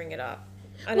did bring it up.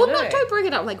 I don't know. Don't bring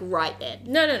it up, like, right then.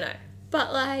 No.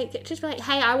 But, like, just be like,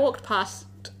 hey, I walked past...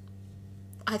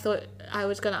 I thought I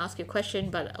was going to ask you a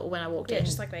question, but when I walked in... Yeah,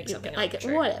 just, like, make something like, up.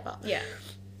 True. Whatever.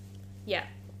 Yeah.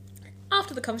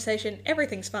 After the conversation,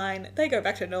 everything's fine. They go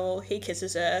back to normal. He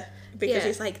kisses her because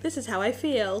he's like, this is how I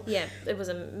feel. Yeah, it was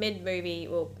a mid-movie,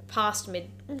 well, past midway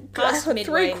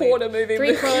three-quarter movie.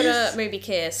 Three-quarter movie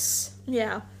kiss.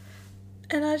 Yeah.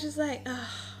 And I was just like, ugh.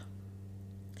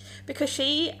 Because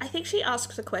I think she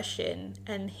asks a question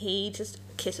and he just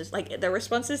kisses, like, the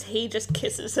response is he just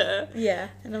kisses her. Yeah.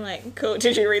 And I'm like, cool,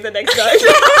 did you read the next note? Because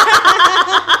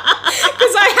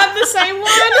I have the same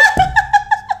one.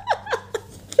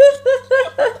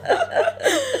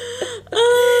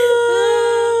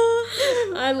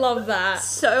 I love that.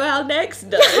 So our next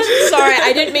note. Sorry,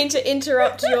 I didn't mean to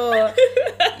interrupt your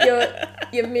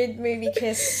mid-movie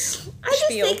kiss I just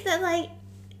spiel. think that, like,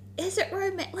 is it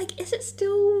romantic? Like, is it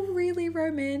still really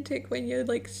romantic when you're,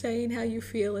 like, saying how you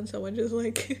feel and someone just,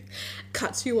 like,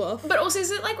 cuts you off? But also,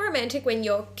 is it, like, romantic when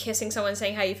you're kissing someone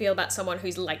saying how you feel about someone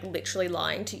who's, like, literally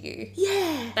lying to you?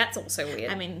 Yeah. That's also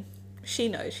weird. I mean, she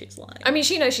knows she's lying. I mean,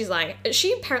 she knows she's lying.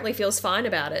 She apparently feels fine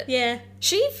about it. Yeah.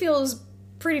 She feels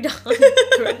pretty darn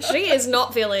good. She is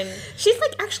not feeling... She's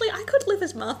like, actually, I could live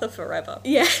as Martha forever.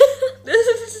 Yeah.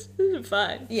 This is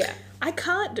fine. Yeah. I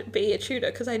can't be a tutor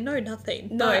because I know nothing.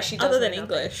 No, she doesn't other than know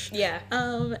English. Yeah.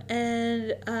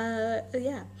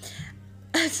 Yeah.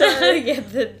 So yeah,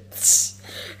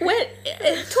 when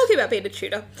talking about being a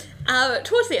tutor,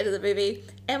 towards the end of the movie,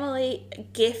 Emily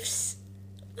gifts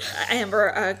Amber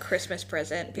a Christmas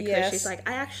present because she's like,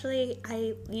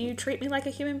 you treat me like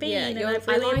a human being, and I've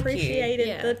really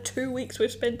appreciated the 2 weeks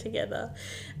we've spent together.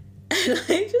 And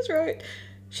I just wrote,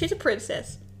 she's a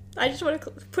princess. I just want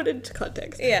to put it into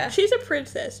context. Yeah. She's a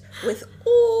princess with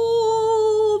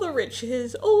all the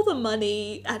riches, all the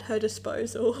money at her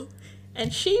disposal.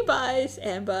 And she buys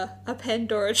Amber a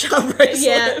Pandora charm bracelet.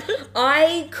 Yeah.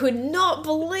 I could not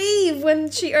believe when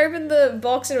she opened the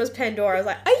box and it was Pandora. I was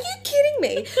like, are you kidding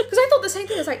me? Because I thought the same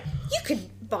thing. I was like, you could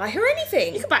buy her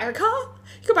anything. You could buy her a car.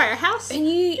 You could buy her a house. And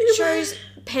you chose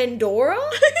Pandora?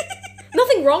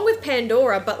 Nothing wrong with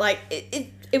Pandora, but like,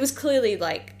 it was clearly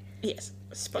like... Yes.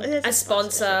 A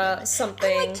sponsor,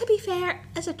 something. And like, to be fair,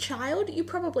 as a child, you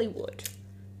probably would.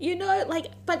 You know, like,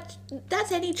 but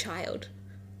that's any child.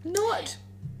 Not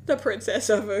the princess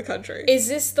of a country. Is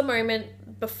this the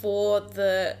moment before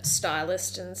the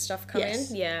stylist and stuff come in?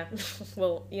 Yeah.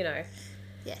 Well, you know.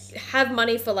 Yes. Have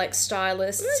money for, like,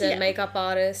 stylists and makeup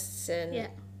artists and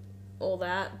all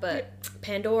that, but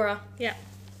Pandora. Yeah.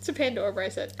 It's a Pandora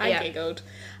bracelet. I giggled.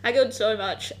 I giggled so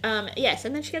much. Yes,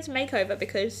 and then she gets a makeover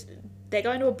because they're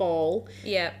going to a ball.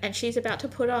 Yeah. And she's about to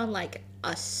put on, like,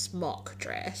 a smock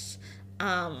dress.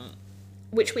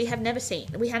 Which we have never seen.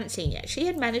 We hadn't seen yet. She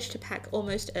had managed to pack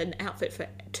almost an outfit for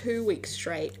 2 weeks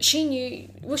straight. She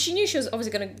knew she was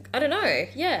obviously going to, I don't know.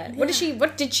 Yeah. What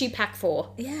did she pack for?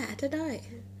 Yeah, I don't know.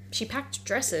 She packed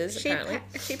dresses, apparently.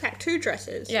 She packed 2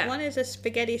 dresses. Yeah. One is a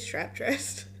spaghetti strap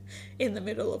dress in the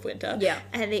middle of winter. Yeah.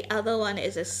 And the other one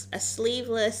is a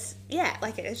sleeveless,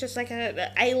 like, it's just like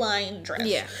a A-line dress.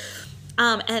 Yeah.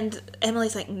 And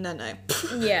Emily's like, no.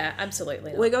 Yeah,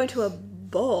 absolutely not. We're going to a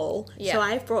ball, Yeah. so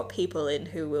I've brought people in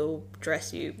who will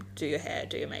dress you, do your hair,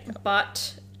 do your makeup.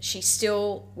 But she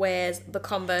still wears the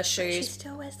Converse shoes. She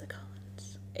still wears the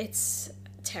Converse. It's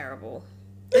terrible.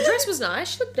 The dress was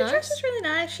nice. She looked nice. The dress is really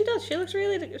nice. She does. She looks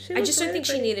really. I just don't think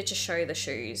she needed to show the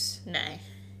shoes. No.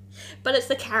 But it's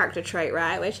the character trait,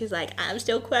 right? Where she's like, I'm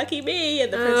still quirky me,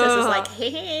 and the princess is like,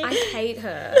 hey. I hate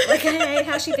her. Like, I hate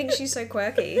how she thinks she's so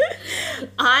quirky.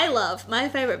 My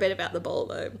favourite bit about the ball,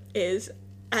 though, is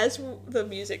as the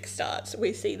music starts,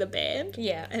 we see the band.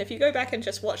 Yeah. And if you go back and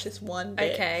just watch this one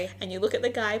bit, and you look at the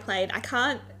guy playing, I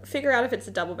can't figure out if it's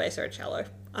a double bass or a cello.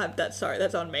 That's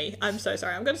on me. I'm so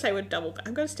sorry. I'm going to say I'm going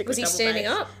to stick with double bass. Was he standing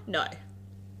up? No.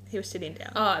 He was sitting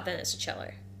down. Oh, then it's a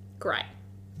cello. Great.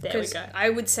 There we go. I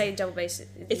would say double bass.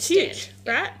 It's huge,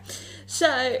 right?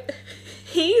 So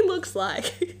he looks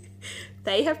like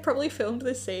they have probably filmed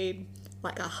this scene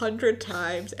like 100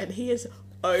 times, and he is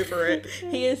over it.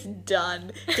 He is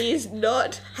done. He is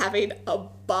not having a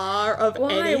bar of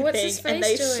anything. What's his face and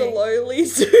they doing? slowly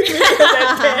zoom in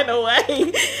and pan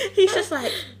away. He's just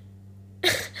like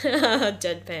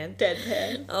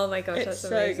deadpan. Oh my gosh, It's that's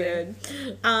amazing.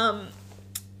 so good.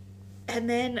 And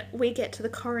then we get to the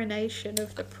coronation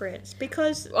of the prince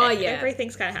because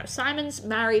everything's going to happen. Simon's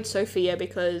married Sophia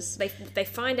because they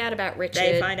find out about Richard.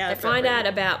 They find out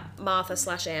about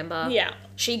Martha/Amber. Yeah.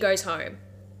 She goes home.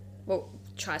 Well,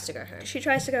 tries to go home. She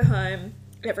tries to go home.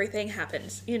 Everything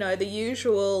happens. You know, the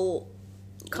usual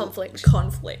conflict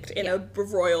in a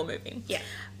royal movie. Yeah.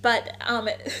 But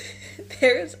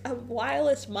there is a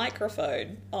wireless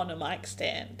microphone on a mic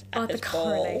stand at this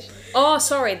ball. Oh,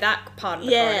 sorry, that part of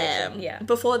the coronation. Yeah.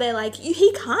 Before they're like,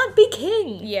 he can't be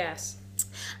king. Yes.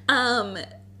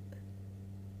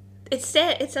 It's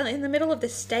in the middle of the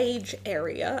stage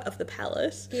area of the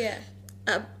palace. Yeah.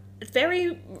 A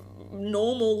very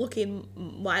normal looking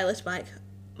wireless mic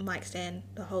stand,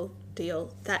 the whole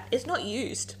deal, that is not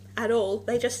used at all.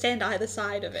 They just stand either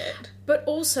side of it. But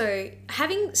also,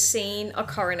 having seen a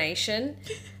coronation,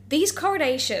 these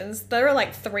coronations, there are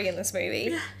like 3 in this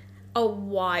movie, are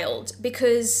wild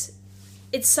because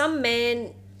it's some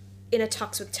man in a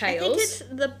tux with tails. I think it's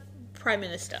the Prime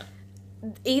Minister.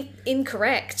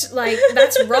 Incorrect. Like,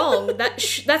 that's wrong.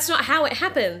 That's not how it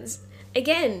happens.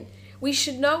 Again, we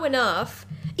should know enough.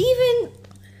 Even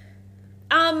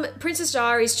Princess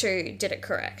Diaries 2 did it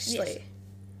correctly. Yes.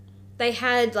 they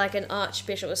had like an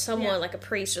archbishop or someone, like a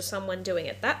priest or someone doing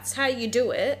it. That's how you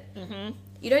do it. Mm-hmm.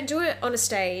 You don't do it on a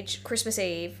stage Christmas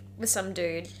Eve with some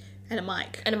dude and a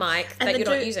mic that you're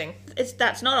not using.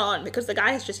 That's not on because the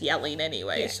guy is just yelling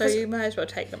anyway. So you might as well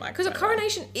take the mic. Because a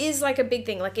coronation is like a big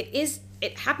thing. Like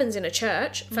it happens in a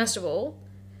church first of all.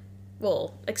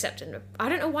 Well, except in I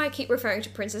don't know why I keep referring to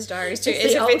Princess Diaries too,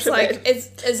 as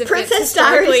if Princess it's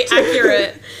historically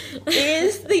accurate.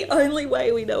 Is the only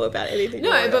way we know about anything.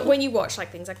 No, but when you watch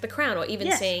like things like The Crown or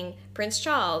even seeing Prince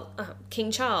Charles, King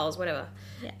Charles, whatever,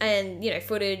 and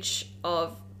footage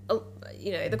of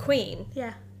the Queen.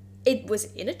 Yeah. It was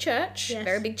in a church,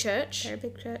 very big church. Very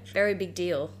big church. Very big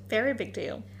deal. Very big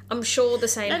deal. I'm sure the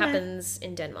same happens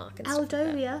in Denmark and stuff like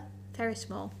that. Very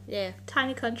small. Yeah.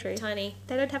 Tiny country. Tiny.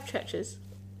 They don't have churches.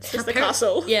 It's just the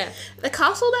castle. Yeah. The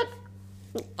castle that...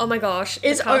 Oh my gosh.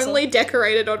 Is only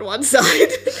decorated on one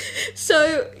side.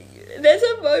 So there's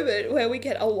a moment where we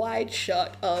get a wide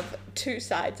shot of two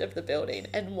sides of the building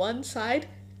and one side...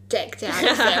 decked out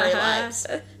in fairy lights.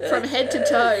 From head to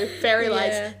toe, fairy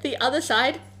lights. The other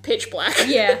side, pitch black.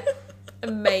 Yeah.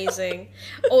 Amazing.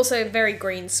 Also, very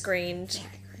green screened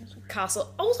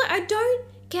castle. Also, I don't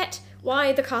get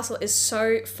why the castle is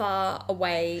so far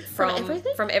away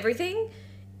from everything.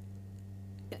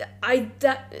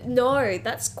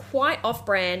 That's quite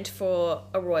off-brand for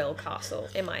a royal castle,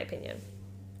 in my opinion.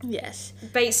 Yes.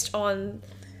 Based on...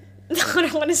 I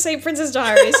don't want to say Princess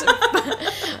Diaries.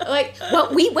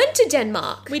 But, we went to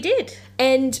Denmark. We did.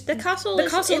 And the castle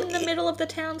is in the middle of the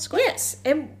town square. Yes.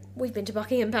 And we've been to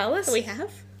Buckingham Palace. We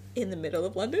have. In the middle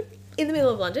of London. In the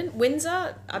middle of London.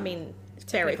 Windsor, I mean...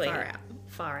 very far out.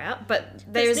 Far out. But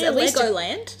there's at least...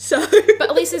 Legoland, so... But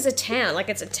at least there's a town. Like,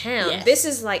 it's a town. Yes. This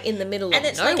is, like, in the middle of nowhere.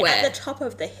 And it's, like, at the top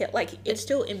of the hill. Like, it's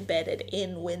still embedded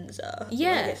in Windsor.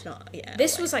 Yeah. Like, it's not... Yeah.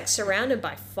 This was, like, surrounded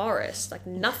by forest. Like,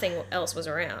 nothing else was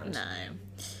around. No.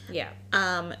 Yeah.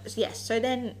 Yes, so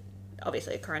then,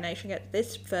 obviously, Coronation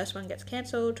this first one gets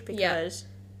cancelled because...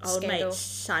 Old mate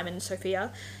Simon and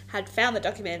Sophia had found the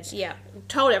documents. Yeah.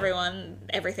 Told everyone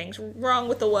everything's wrong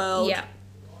with the world. Yeah.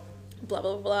 Blah,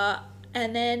 blah, blah.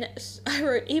 And then I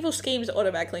wrote, evil schemes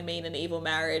automatically mean an evil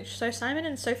marriage. So Simon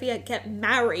and Sophia get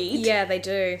married. Yeah, they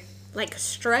do. Like,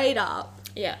 straight up.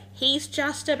 Yeah. He's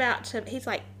just about to... He's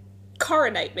like,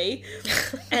 coronate me.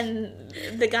 And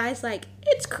the guy's like,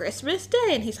 it's Christmas Day.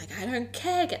 And he's like, I don't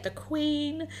care. Get the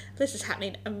Queen. This is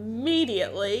happening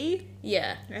immediately.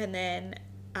 Yeah. And then...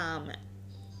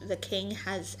 the king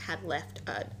had left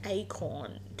an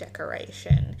acorn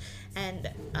decoration, and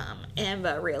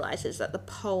Amber realizes that the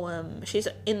poem, she's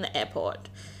in the airport,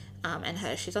 and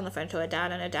she's on the phone to her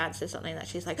dad, and her dad says something that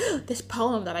she's like, oh, this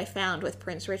poem that I found with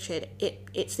Prince Richard,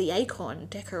 it's the acorn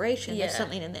decoration. There's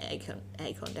something in the acorn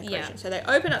decoration. Yeah. So they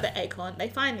open up the acorn, they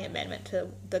find the amendment to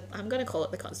I'm going to call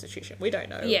it the Constitution. We don't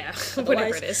know. Yeah,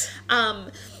 whatever it is.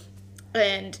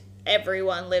 And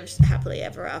everyone lives happily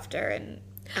ever after, and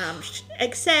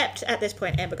except at this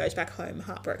point Amber goes back home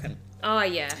heartbroken. Oh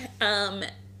yeah.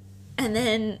 And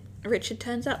then Richard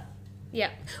turns up.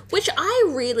 Yeah. Which I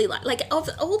really like. Like, of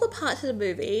all the parts of the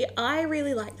movie, I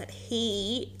really like that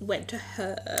he went to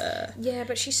her. Yeah,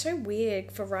 but she's so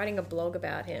weird for writing a blog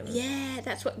about him.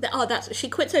 Yeah, she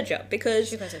quits her job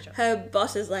because her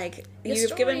boss is like,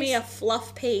 you've given me a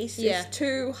fluff piece. Yeah. It's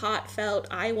too heartfelt.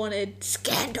 I wanted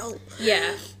scandal.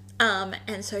 Yeah.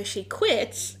 And so she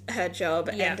quits her job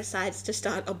and decides to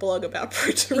start a blog about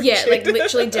Prince Richard. Yeah, like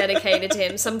literally dedicated to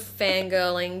him. Some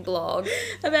fangirling blog.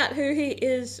 About who he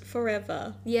is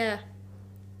forever. Yeah.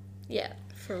 Yeah.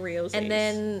 For realsies. And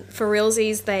then for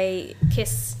realsies, they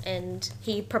kiss and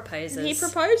he proposes.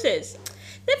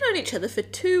 They've known each other for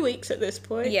 2 weeks at this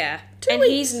point. Yeah. 2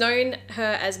 weeks. He's known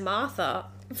her as Martha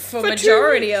for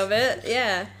majority of it.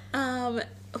 Yeah.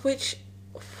 Which,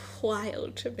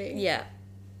 wild to me. Yeah.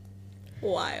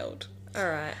 Wild.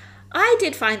 Alright. I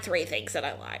did find 3 things that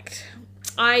I liked.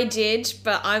 I did,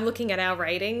 but I'm looking at our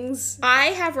ratings. I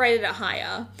have rated it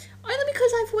higher. Only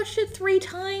because I've watched it 3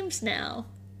 times now.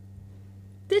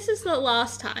 This is the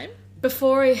last time.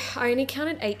 Before, I only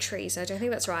counted 8 trees. I don't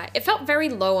think that's right. It felt very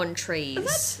low on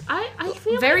trees. I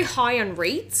feel very high on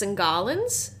wreaths and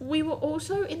garlands. We were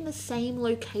also in the same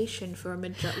location for a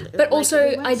majority. But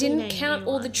also, I didn't count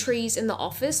all the trees in the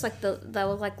office. Like there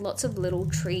were like lots of little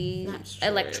trees,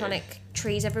 electronic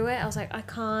trees everywhere. I was like, I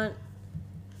can't.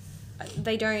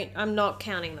 I'm not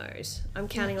counting those. I'm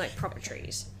counting like proper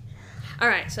trees. All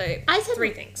right, so I said 3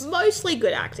 things. Mostly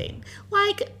good acting.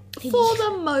 Like, for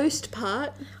the most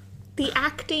part. The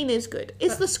acting is good.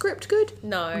 Is the script good?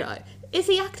 No. Is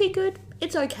the acting good?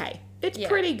 It's okay. It's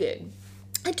pretty good.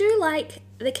 I do like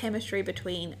the chemistry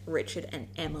between Richard and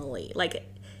Emily. Like,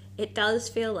 it does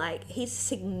feel like he's a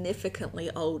significantly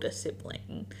older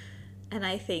sibling. And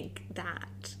I think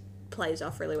that plays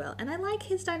off really well. And I like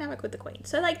his dynamic with the Queen.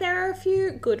 So, like, there are a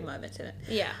few good moments in it.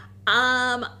 Yeah.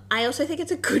 I also think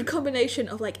it's a good combination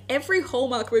of, like, every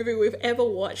Hallmark movie we've ever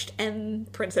watched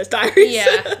and Princess Diaries.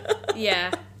 Yeah.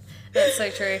 Yeah. That's so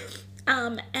true.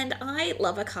 And I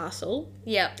love a castle.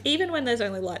 Yeah. Even when there's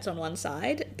only lights on one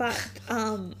side. But,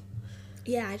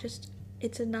 yeah,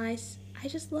 it's a nice... I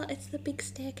just love... It's the big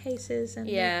staircases and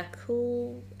the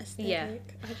cool aesthetic.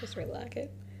 Yeah. I just really like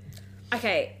it.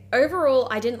 Okay, overall,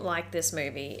 I didn't like this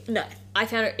movie. No. I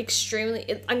found it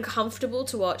extremely uncomfortable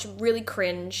to watch, really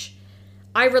cringe.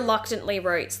 I reluctantly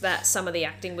wrote that some of the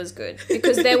acting was good,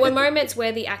 because there were moments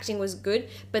where the acting was good,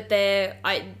 but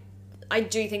I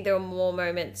do think there were more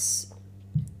moments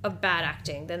of bad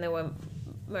acting than there were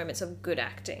moments of good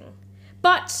acting.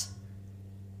 But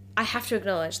I have to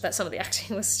acknowledge that some of the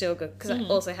acting was still good, because I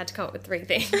also had to come up with 3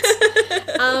 things.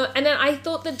 And then I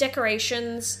thought the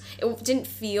decorations, it didn't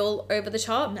feel over the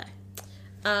top.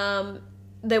 No.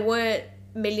 There weren't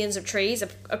millions of trees,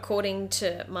 according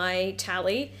to my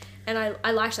tally. And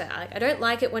I liked that. I don't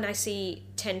like it when I see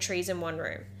 10 trees in one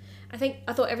room. I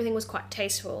thought everything was quite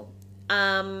tasteful.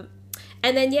 And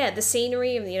then, yeah, the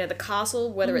scenery and, the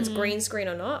castle, whether it's green screen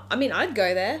or not. I mean, I'd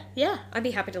go there. Yeah. I'd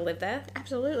be happy to live there.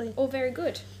 Absolutely. All very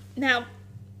good. Now,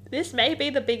 this may be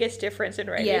the biggest difference in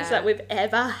ratings that we've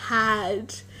ever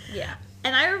had. Yeah.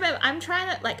 And I remember, I'm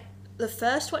trying to, like, the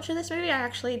first watch of this movie, I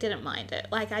actually didn't mind it.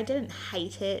 Like, I didn't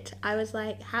hate it. I was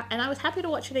like, and I was happy to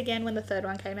watch it again when the third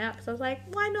one came out, because I was like,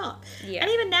 why not? Yeah.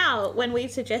 And even now, when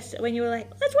you were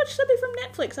like, let's watch something from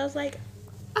Netflix, I was like,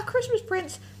 A Christmas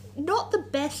Prince, not the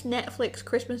best Netflix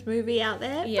Christmas movie out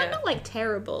there, but not, like,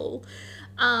 terrible.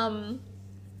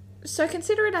 So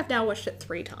considering I've now watched it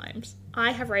 3 times,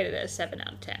 I have rated it a 7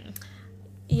 out of 10.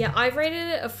 Yeah, I've rated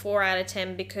it a 4 out of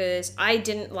 10 because I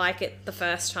didn't like it the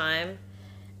first time.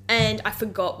 And I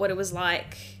forgot what it was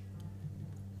like.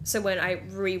 So when I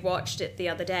rewatched it the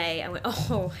other day, I went,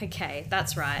 oh, okay,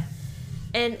 that's right.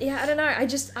 And yeah, I don't know.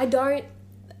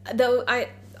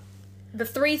 The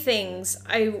 3 things,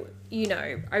 I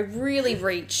really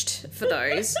reached for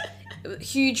those.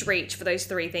 Huge reach for those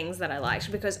 3 things that I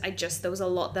liked, because there was a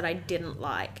lot that I didn't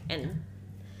like. And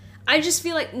I just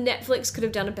feel like Netflix could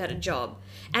have done a better job.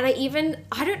 And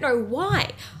I don't know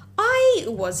why. I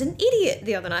was an idiot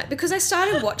the other night because I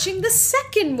started watching the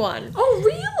second one. Oh,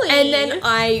 really? And then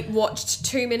I watched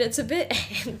 2 minutes of it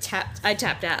and I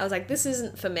tapped out. I was like, this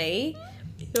isn't for me.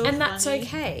 That's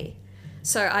okay.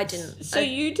 So I didn't. So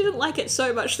you didn't like it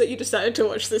so much that you decided to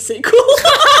watch the sequel?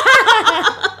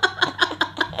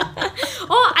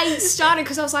 I started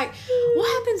because I was like,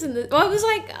 what happens in the... Well, I was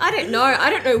like, I don't know. I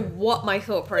don't know what my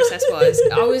thought process was.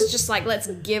 I was just like, let's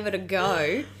give it a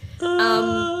go.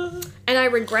 And I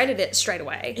regretted it straight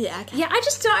away. Yeah, okay. Yeah, I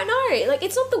just don't know. Like,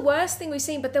 it's not the worst thing we've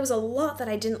seen, but there was a lot that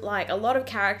I didn't like. A lot of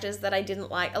characters that I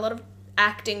didn't like. A lot of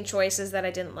acting choices that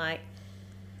I didn't like.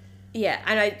 Yeah,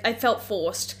 and I felt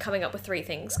forced coming up with 3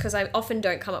 things, because I often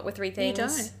don't come up with 3 things. You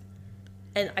don't.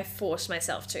 And I forced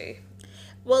myself to.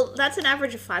 Well, that's an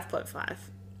average of 5.5.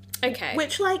 Okay.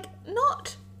 Which, like,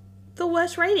 not the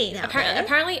worst rating out there.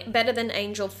 Apparently better than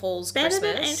Angel Falls Christmas.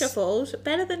 Better than Angel Falls.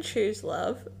 Better than Choose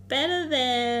Love. Better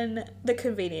than The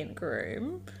Convenient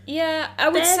Groom. Yeah, I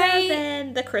would say... Better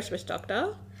than The Christmas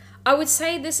Doctor. I would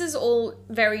say this is all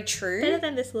very true. Better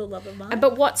than This Little Love of Mine.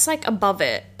 But what's, like, above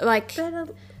it? Like... Better,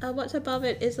 what's above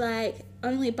it is, like,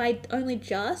 Only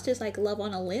Just is, like, Love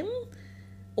on a Limb.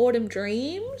 Autumn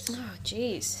Dreams. Oh,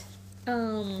 jeez.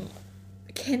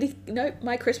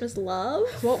 My Christmas Love.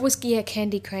 What was Candy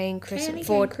Cane Christmas? Candy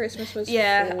Cane Christmas was 4.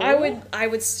 I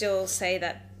would still say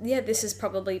that. Yeah, this is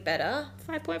probably better.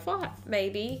 5.5,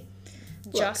 maybe.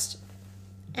 Look, just.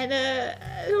 And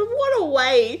what a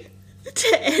way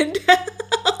to end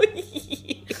our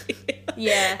year.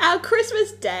 Yeah. Our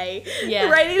Christmas day. Yeah.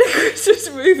 Rating a Christmas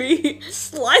movie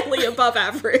slightly above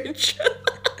average.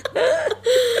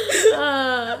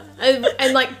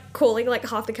 And like calling like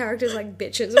half the characters like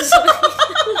bitches or something.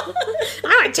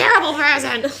 I'm a terrible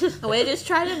person. We're just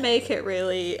trying to make it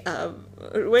really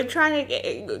we're trying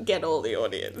to get all the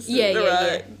audience.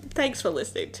 Yeah. Thanks for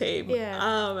listening, team.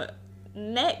 Yeah.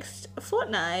 Next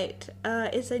fortnight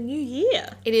is a new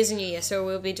year. It is a new year, so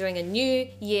we'll be doing a new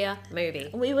year movie.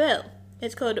 We will.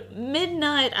 It's called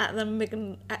Midnight at the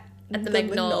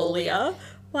Magnolia.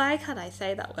 Why can't I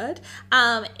say that word?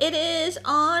 It is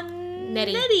on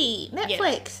Netflix.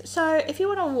 Yes. So if you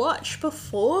want to watch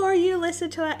before you listen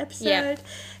to our episode,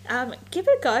 give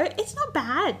it a go. It's not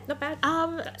bad. Not bad.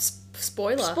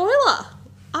 Spoiler.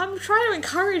 I'm trying to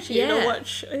encourage you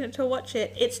to watch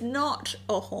it. It's not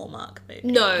a Hallmark movie.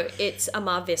 No, it's a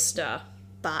Mar Vista.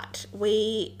 But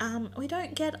we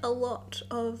don't get a lot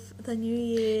of the New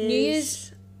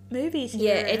Year's movies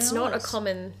here. Yeah, it's not a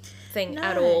common thing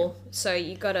at all. So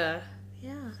you gotta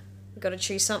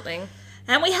choose something.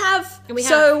 And we have.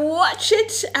 So watch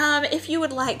it. If you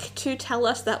would like to tell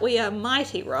us that we are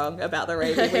mighty wrong about the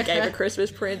rating we gave A Christmas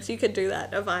Prince, you can do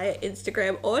that via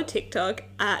Instagram or TikTok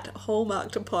at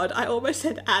HallmarkedPod. I almost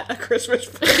said at A Christmas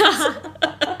Prince.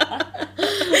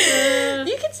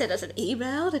 You can send us an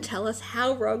email to tell us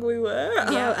how wrong we were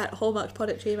at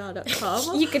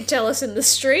hallmarkedpod@gmail.com. You can tell us in the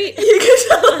street. You can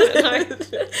tell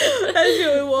us as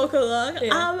you walk along.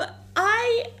 Yeah.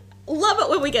 I love it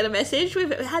when we get a message.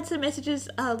 We've had some messages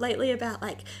lately about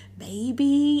like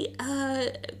maybe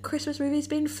Christmas movies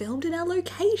being filmed in our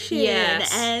location.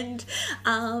 Yes. And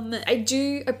I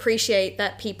do appreciate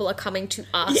that people are coming to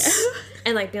us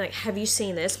and like being like, have you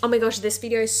seen this? Oh my gosh, this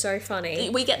video is so funny.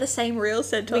 We get the same reel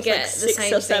sent to us like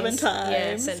 6 or 7 times.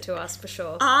 Yeah, sent to us for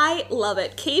sure. I love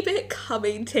it. Keep it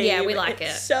coming, team. Yeah, we like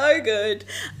it. So good.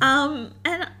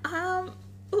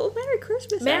 Oh, Merry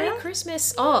Christmas, Merry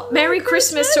Christmas. Oh, Merry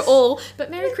Christmas to all. But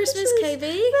Merry Christmas, KB.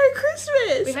 Merry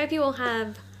Christmas. We hope you all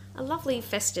have a lovely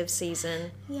festive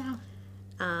season. Yeah.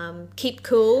 Keep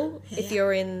cool if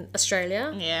you're in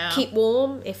Australia. Yeah. Keep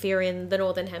warm if you're in the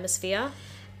Northern Hemisphere.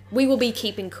 We will be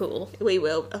keeping cool. We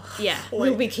will. Oh, yeah,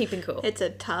 we'll be keeping cool. It's a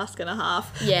task and a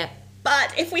half. Yeah.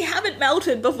 But if we haven't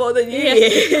melted before the new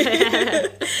year,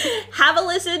 have a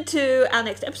listen to our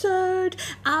next episode.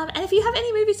 And if you have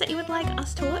any movies that you would like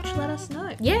us to watch, let us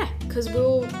know. Yeah, because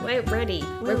we're ready.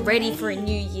 We're ready for a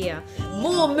new year.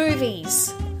 More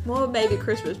movies. More maybe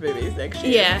Christmas movies next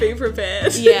year. Yeah. Be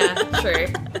prepared. Yeah, true.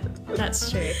 That's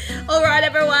true. All right,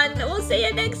 everyone. We'll see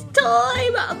you next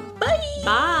time. Bye.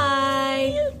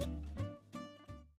 Bye.